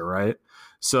next year, right?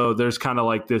 So there's kind of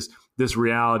like this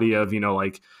reality of,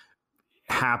 like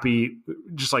happy,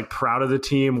 just like proud of the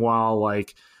team while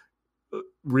like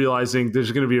realizing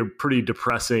there's going to be a pretty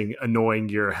depressing, annoying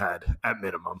year ahead at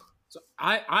minimum. So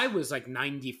I was like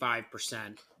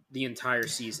 95% the entire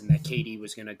season that KD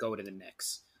was going to go to the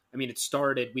Knicks. I mean, it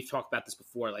started, we've talked about this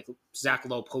before, like Zach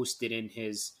Lowe posted in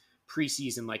his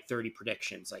preseason like 30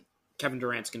 predictions, like Kevin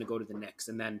Durant's going to go to the Knicks,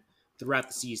 and then throughout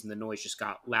the season the noise just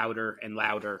got louder and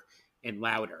louder and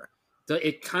louder.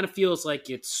 It kind of feels like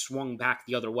it's swung back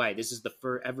the other way. This is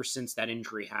ever since that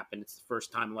injury happened, it's the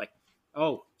first time like,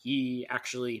 oh, he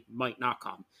actually might not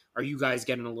come. Are you guys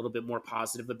getting a little bit more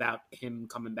positive about him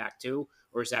coming back too,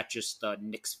 or is that just a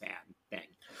Knicks fan thing?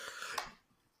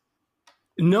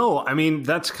 No, I mean,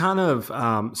 that's kind of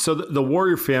so the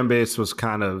Warrior fan base was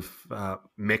kind of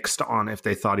mixed on if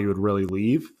they thought he would really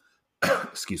leave.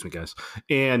 Excuse me, guys.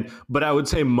 But I would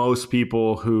say most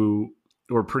people who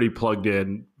were pretty plugged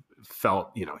in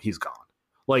felt, he's gone.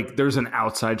 Like there's an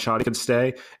outside shot he could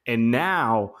stay. And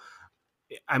now,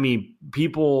 I mean,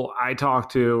 people I talk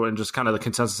to and just kind of the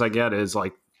consensus I get is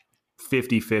like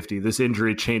 50-50. This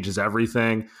injury changes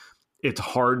everything. It's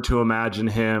hard to imagine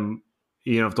him,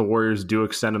 if the Warriors do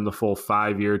extend him the full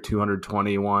 5-year,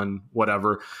 221,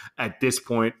 whatever, at this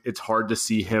point, it's hard to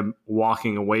see him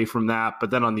walking away from that. But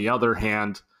then on the other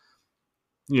hand,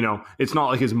 it's not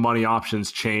like his money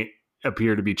options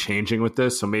appear to be changing with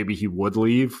this, so maybe he would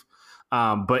leave.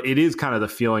 But it is kind of the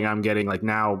feeling I'm getting like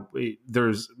now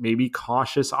there's maybe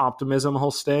cautious optimism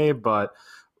he'll stay, but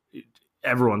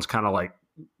everyone's kind of like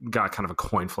got kind of a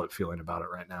coin flip feeling about it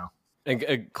right now.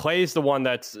 And Clay's the one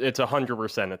it's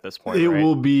 100% at this point. It right?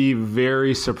 will be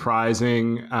very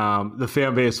surprising. The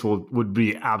fan base would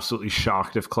be absolutely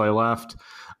shocked if Clay left.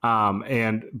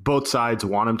 And both sides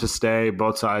want him to stay.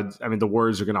 Both sides, I mean, the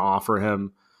Warriors are going to offer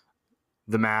him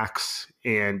the max,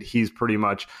 and he's pretty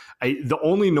much the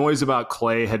only noise about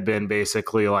Clay had been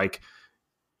basically like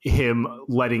him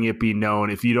letting it be known,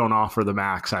 if you don't offer the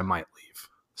max, I might leave.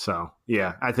 So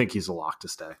yeah, I think he's a lock to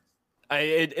stay.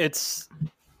 It's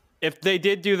if they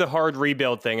did do the hard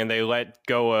rebuild thing and they let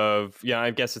go of,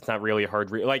 I guess it's not really a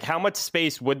hard like how much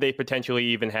space would they potentially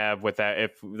even have with that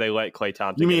if they let Klay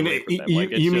Thompson? You mean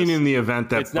you mean in the event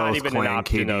that both Klay and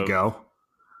KD go?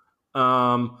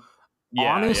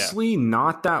 Honestly,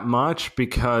 not that much,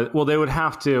 because they would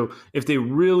have to, if they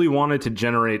really wanted to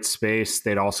generate space,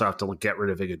 they'd also have to get rid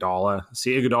of Iguodala.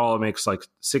 See, Iguodala makes like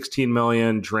 $16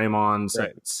 million, Draymond's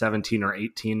at 17 or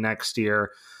 18 next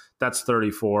year. That's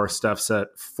 34. Steph's at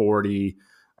 40.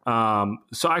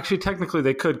 So actually, technically,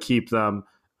 they could keep them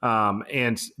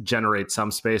and generate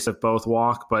some space if both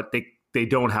walk, but they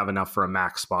don't have enough for a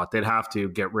max spot. They'd have to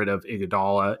get rid of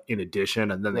Iguodala in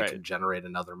addition, and then they could generate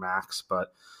another max. But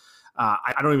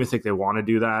I don't even think they want to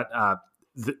do that.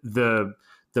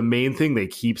 The main thing they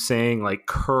keep saying, like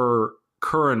Kerr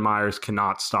and Myers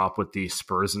cannot stop with these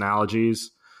Spurs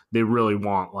analogies. They really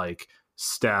want like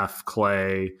Steph,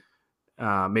 Clay,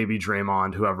 maybe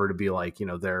Draymond, whoever, to be like,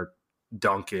 their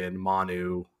Duncan,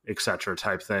 Manu, etc.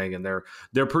 type thing. And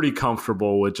they're pretty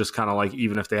comfortable with just kind of like,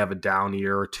 even if they have a down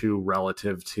year or two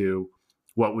relative to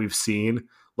what we've seen,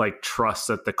 like trust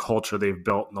that the culture they've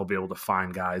built, and they'll be able to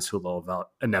find guys who they'll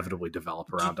inevitably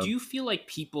develop around them. Do you feel like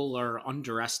people are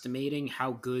underestimating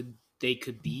how good they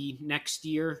could be next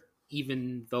year,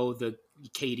 even though the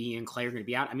KD and Clay are going to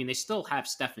be out? I mean, they still have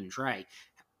Steph and Dre.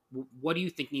 What do you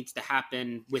think needs to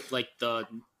happen with like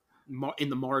in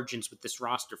the margins with this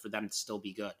roster for them to still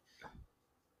be good?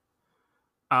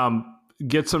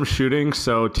 Get some shooting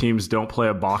so teams don't play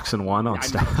a box and one on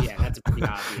Steph. Yeah, that's pretty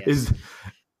obvious.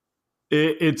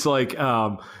 It's like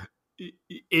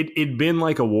it'd been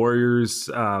like a Warriors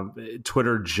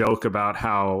Twitter joke about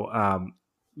how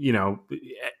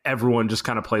everyone just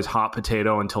kind of plays hot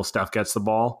potato until Steph gets the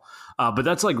ball, but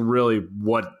that's like really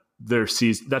what their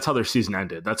season. That's how their season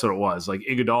ended. That's what it was. Like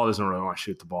Iguodala doesn't really want to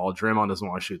shoot the ball. Draymond doesn't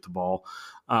want to shoot the ball.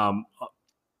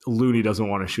 Looney doesn't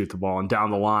want to shoot the ball, and down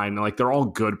the line, like they're all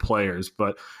good players,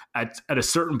 but at a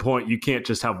certain point, you can't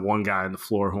just have one guy on the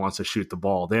floor who wants to shoot the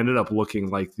ball. They ended up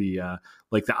looking like the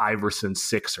Iverson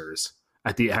Sixers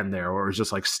at the end there, where it was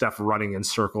just like Steph running in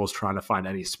circles trying to find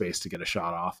any space to get a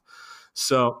shot off.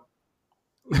 So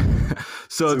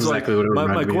it's exactly like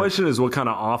my question is what kind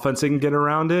of offense they can get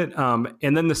around it.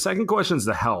 And then the second question is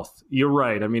the health. You're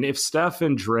right. I mean, if Steph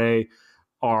and Dre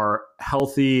are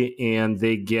healthy and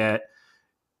they get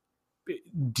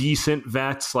decent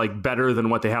vets, like better than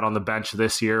what they had on the bench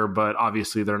this year, but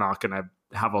obviously they're not going to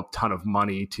have a ton of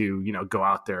money to, go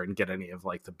out there and get any of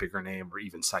like the bigger name or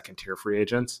even second tier free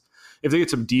agents. If they get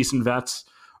some decent vets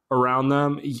around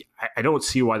them, I don't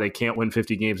see why they can't win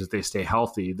 50 games if they stay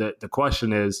healthy. The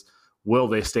question is, will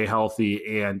they stay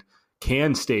healthy, and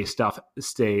can stay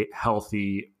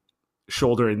healthy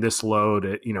shouldering this load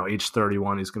at, age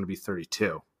 31, he's going to be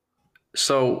 32.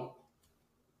 So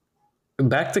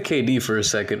back to KD for a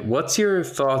second. What's your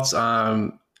thoughts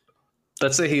on,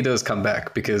 let's say he does come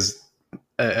back, because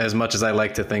as much as I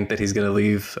like to think that he's going to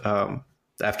leave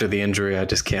after the injury, I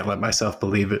just can't let myself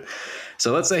believe it.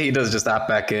 So let's say he does just opt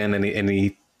back in, and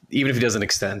he even if he doesn't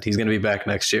extend, he's going to be back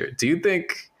next year. Do you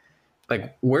think,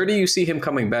 like, where do you see him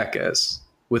coming back as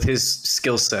with his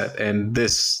skill set and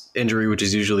this injury, which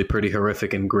is usually pretty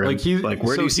horrific and grim?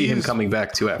 Where do you see him coming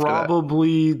back to after that?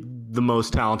 Probably the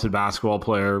most talented basketball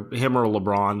player, him or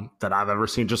LeBron, that I've ever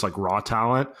seen, just like raw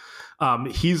talent.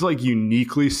 He's like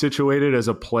uniquely situated as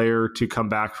a player to come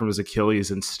back from his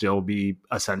Achilles and still be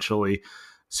essentially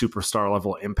superstar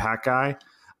level impact guy.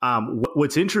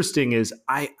 What's interesting is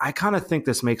I kind of think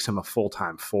this makes him a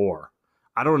full-time four.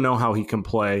 I don't know how he can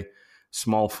play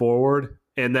small forward.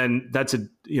 And then that's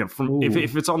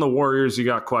if it's on the Warriors, you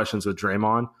got questions with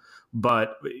Draymond.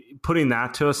 But putting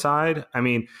that to a side, I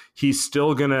mean, he's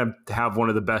still going to have one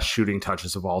of the best shooting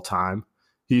touches of all time.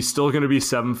 He's still going to be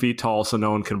 7 feet tall, so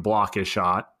no one can block his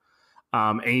shot.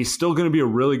 And he's still going to be a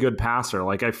really good passer.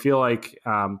 Like, I feel like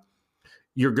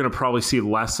you're going to probably see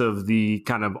less of the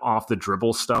kind of off the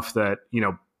dribble stuff that,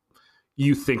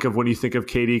 you think of when you think of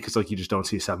KD, because like you just don't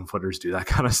see 7-footers do that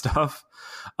kind of stuff.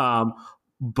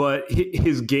 But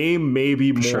his game may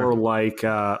be more like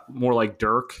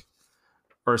Dirk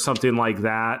or something like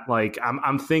that. Like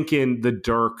I'm thinking the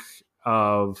Dirk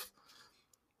of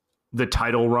the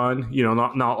title run,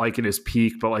 not like in his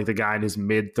peak, but like the guy in his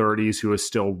mid 30s who is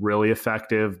still really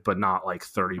effective, but not like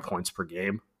 30 points per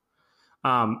game.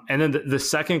 And then the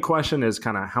second question is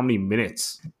kind of how many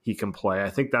minutes he can play. I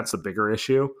think that's the bigger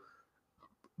issue,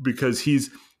 because he's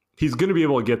going to be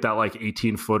able to get that like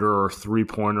 18-footer or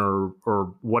 3-pointer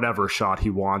or whatever shot he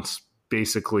wants,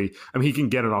 basically. I mean, he can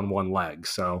get it on one leg,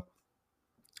 so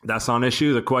that's not an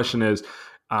issue. The question is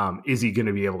he going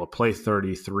to be able to play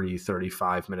 33,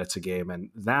 35 minutes a game? And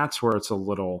that's where it's a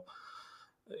little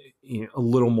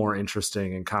more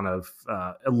interesting and kind of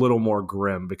a little more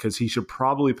grim, because he should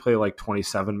probably play like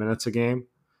 27 minutes a game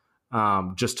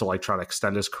just to like try to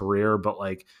extend his career. But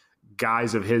like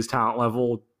guys of his talent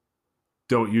level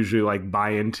don't usually like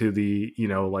buy into the,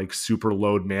 like super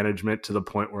load management to the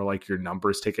point where like your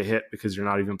numbers take a hit because you're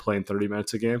not even playing 30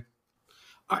 minutes a game.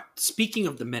 All right, speaking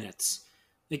of the minutes,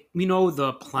 like we know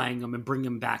the playing him and bring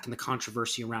him back and the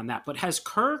controversy around that, but has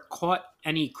Kerr caught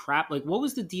any crap? Like, what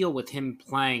was the deal with him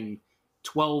playing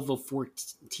 12 of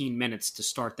 14 minutes to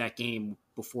start that game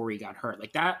before he got hurt?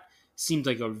 Like, that seemed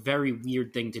like a very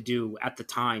weird thing to do at the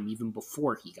time, even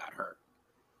before he got hurt.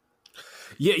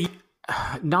 Yeah,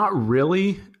 not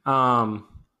really. I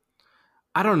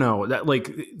don't know. That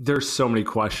like, there's so many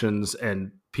questions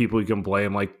and people you can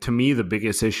blame. Like, to me, the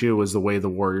biggest issue was the way the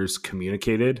Warriors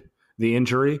communicated the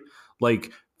injury.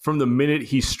 Like, from the minute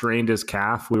he strained his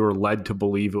calf, we were led to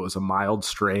believe it was a mild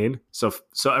strain. So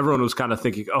everyone was kind of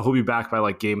thinking, oh, he'll be back by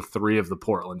like game 3 of the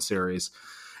Portland series.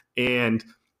 And,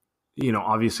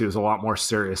 obviously it was a lot more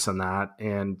serious than that.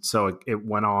 And so it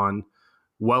went on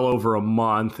well over a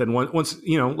month. And once,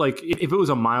 like if it was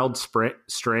a mild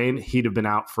strain, he'd have been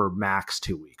out for max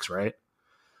 2 weeks. Right.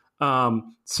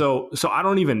 So I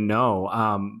don't even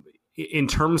know. In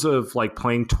terms of like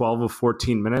playing 12 of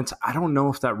 14 minutes, I don't know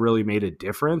if that really made a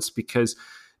difference, because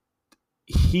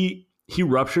he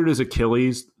ruptured his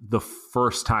Achilles the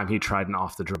first time he tried an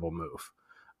off the dribble move.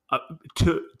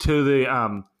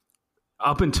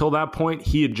 Up until that point,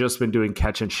 he had just been doing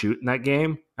catch and shoot in that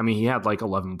game. I mean, he had like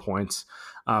 11 points.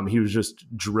 He was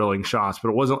just drilling shots,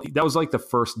 but that was like the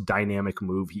first dynamic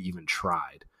move he even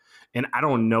tried. And I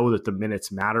don't know that the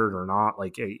minutes mattered or not.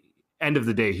 Like, end of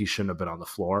the day, he shouldn't have been on the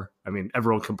floor. I mean,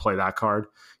 everyone can play that card.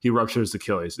 He ruptured his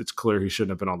Achilles. It's clear he shouldn't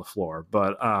have been on the floor.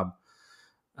 But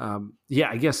yeah,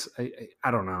 I guess I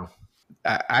don't know.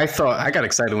 I thought I got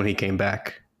excited when he came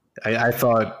back. I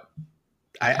thought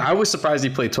I was surprised he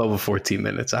played 12 or 14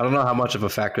 minutes. I don't know how much of a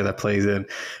factor that plays in,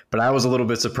 but I was a little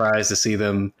bit surprised to see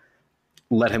them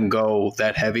let him go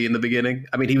that heavy in the beginning.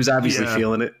 I mean, he was obviously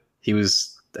feeling it.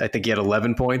 I think he had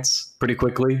 11 points pretty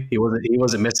quickly. He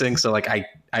wasn't missing. So like,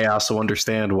 I also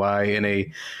understand why in a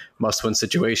must-win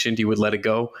situation, you would let it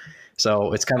go.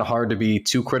 So it's kind of hard to be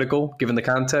too critical given the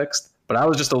context, but I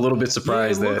was just a little bit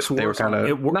surprised that they were kind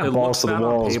of not balls to the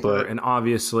walls, but. And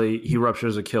obviously he ruptured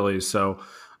his Achilles. So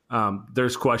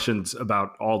there's questions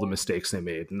about all the mistakes they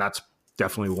made, and that's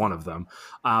definitely one of them.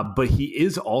 But he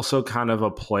is also kind of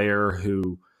a player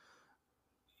who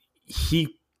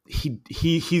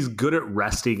he's good at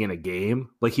resting in a game.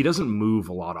 Like, he doesn't move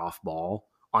a lot off ball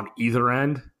on either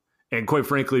end. And quite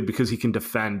frankly, because he can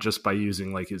defend just by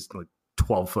using like his like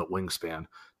 12-foot wingspan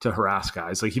to harass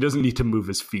guys. Like, he doesn't need to move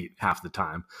his feet half the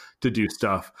time to do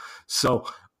stuff. So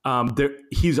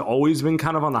he's always been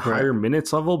kind of on the higher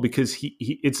minutes level, because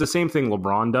it's the same thing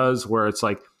LeBron does, where it's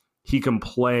like he can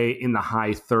play in the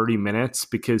high 30 minutes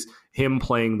because him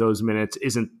playing those minutes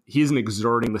he isn't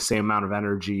exerting the same amount of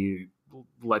energy,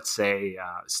 let's say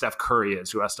Steph Curry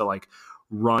is, who has to like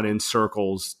run in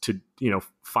circles to,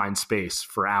 find space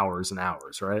for hours and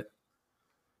hours. Right.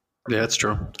 Yeah, that's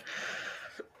true.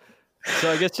 So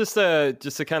I guess just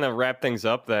to kind of wrap things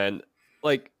up then,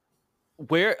 like,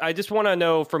 I just want to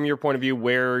know from your point of view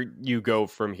where you go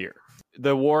from here.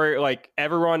 The Warrior, like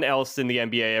everyone else in the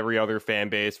NBA, every other fan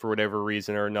base, for whatever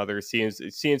reason or another, seems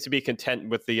to be content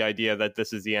with the idea that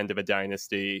this is the end of a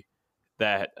dynasty,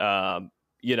 that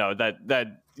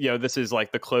this is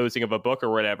like the closing of a book or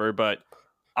whatever. But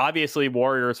obviously,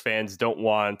 Warriors fans don't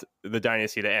want the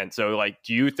dynasty to end. So, like,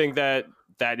 do you think that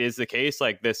is the case?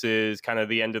 Like, this is kind of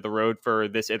the end of the road for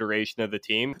this iteration of the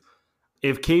team?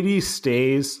 If KD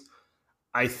stays,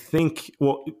 I think,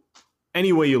 well,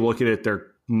 any way you look at it, they're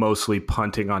mostly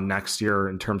punting on next year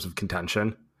in terms of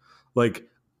contention. Like,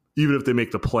 even if they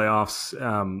make the playoffs,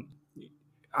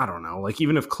 I don't know. Like,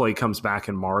 even if Klay comes back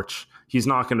in March, he's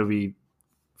not going to be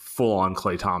full on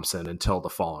Klay Thompson until the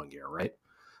following year, right?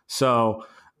 So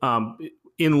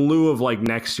in lieu of like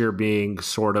next year being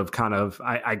sort of kind of,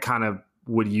 I kind of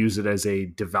would use it as a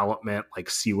development, like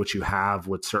see what you have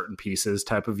with certain pieces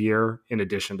type of year, in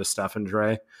addition to Steph and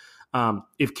Dre.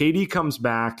 If KD comes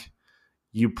back,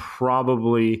 you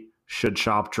probably should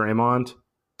shop Draymond,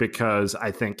 because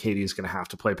I think KD is going to have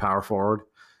to play power forward,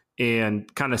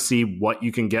 and kind of see what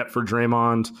you can get for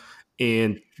Draymond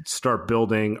and start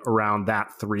building around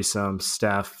that threesome,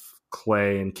 Steph,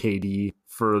 Klay, and KD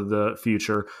for the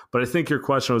future. But I think your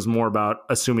question was more about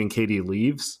assuming KD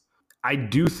leaves. I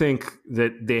do think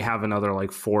that they have another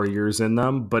like 4 years in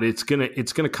them, but it's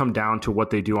gonna come down to what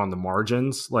they do on the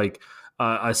margins. Like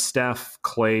a Steph,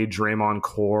 Klay, Draymond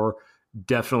core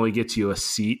definitely gets you a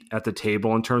seat at the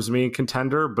table in terms of being a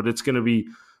contender, but it's going to be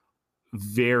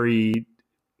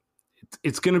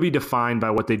defined by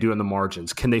what they do in the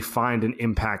margins. Can they find an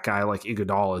impact guy like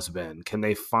Iguodala has been? Can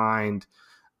they find,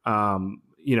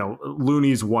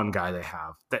 Looney's one guy they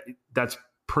have that's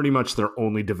pretty much their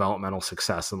only developmental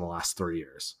success in the last 3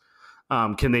 years.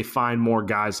 Can they find more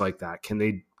guys like that? Can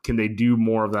they do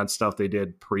more of that stuff they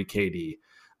did pre-KD?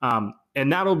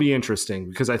 And that'll be interesting,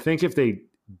 because I think if they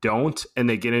don't, and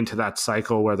they get into that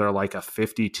cycle where they're like a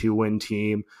 52-win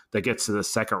team that gets to the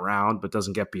second round but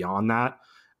doesn't get beyond that,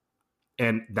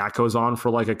 and that goes on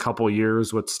for like a couple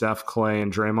years with Steph, Klay,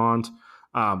 and Draymond,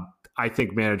 I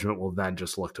think management will then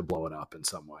just look to blow it up in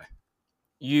some way.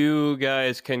 You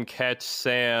guys can catch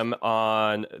Sam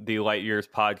on the Light Years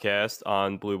podcast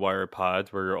on Blue Wire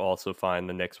Pods, where you'll also find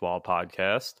the Knicks Wall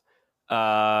podcast.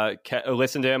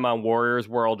 Listen to him on Warriors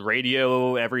World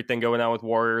Radio. Everything going on with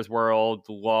Warriors World,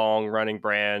 long running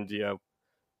brand.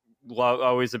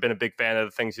 Always have been a big fan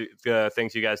of the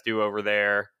things you guys do over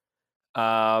there.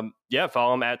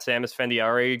 Follow him at Sam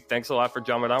Esfandiari. Thanks a lot for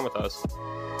jumping on with us.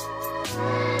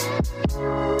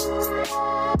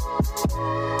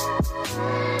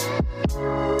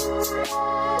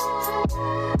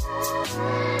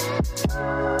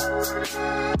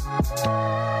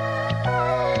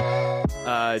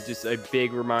 Just a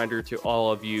big reminder to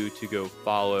all of you to go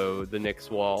follow the Knicks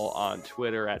Wall on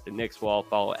Twitter at the Knicks Wall.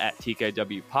 Follow at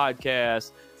TKW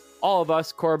Podcast. All of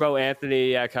us, Corbo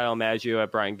Anthony, at Kyle Maggio,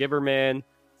 at Brian Giverman.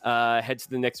 Head to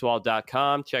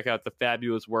theknickswall.com. Check out the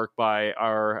fabulous work by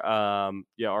our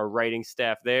writing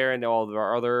staff there, and all of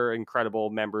our other incredible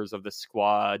members of the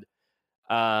squad.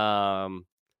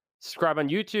 Subscribe on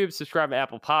YouTube. Subscribe to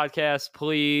Apple Podcasts.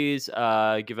 Please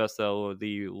give us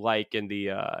the like and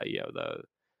the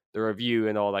review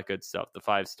and all that good stuff. The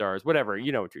 5 stars, whatever.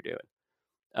 You know what you're doing.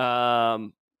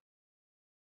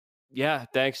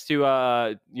 Thanks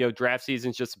to draft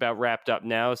season's just about wrapped up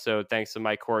now, so thanks to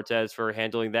Mike Cortez for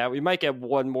handling that. We might get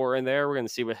one more in there. We're going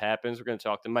to see what happens. We're going to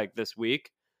talk to Mike this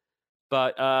week,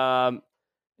 but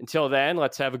until then,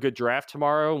 let's have a good draft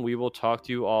tomorrow, and we will talk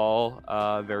to you all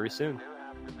very soon.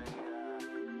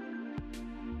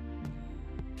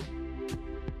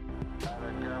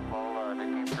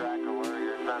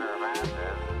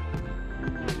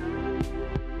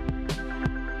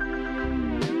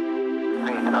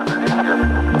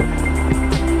 Underneath you.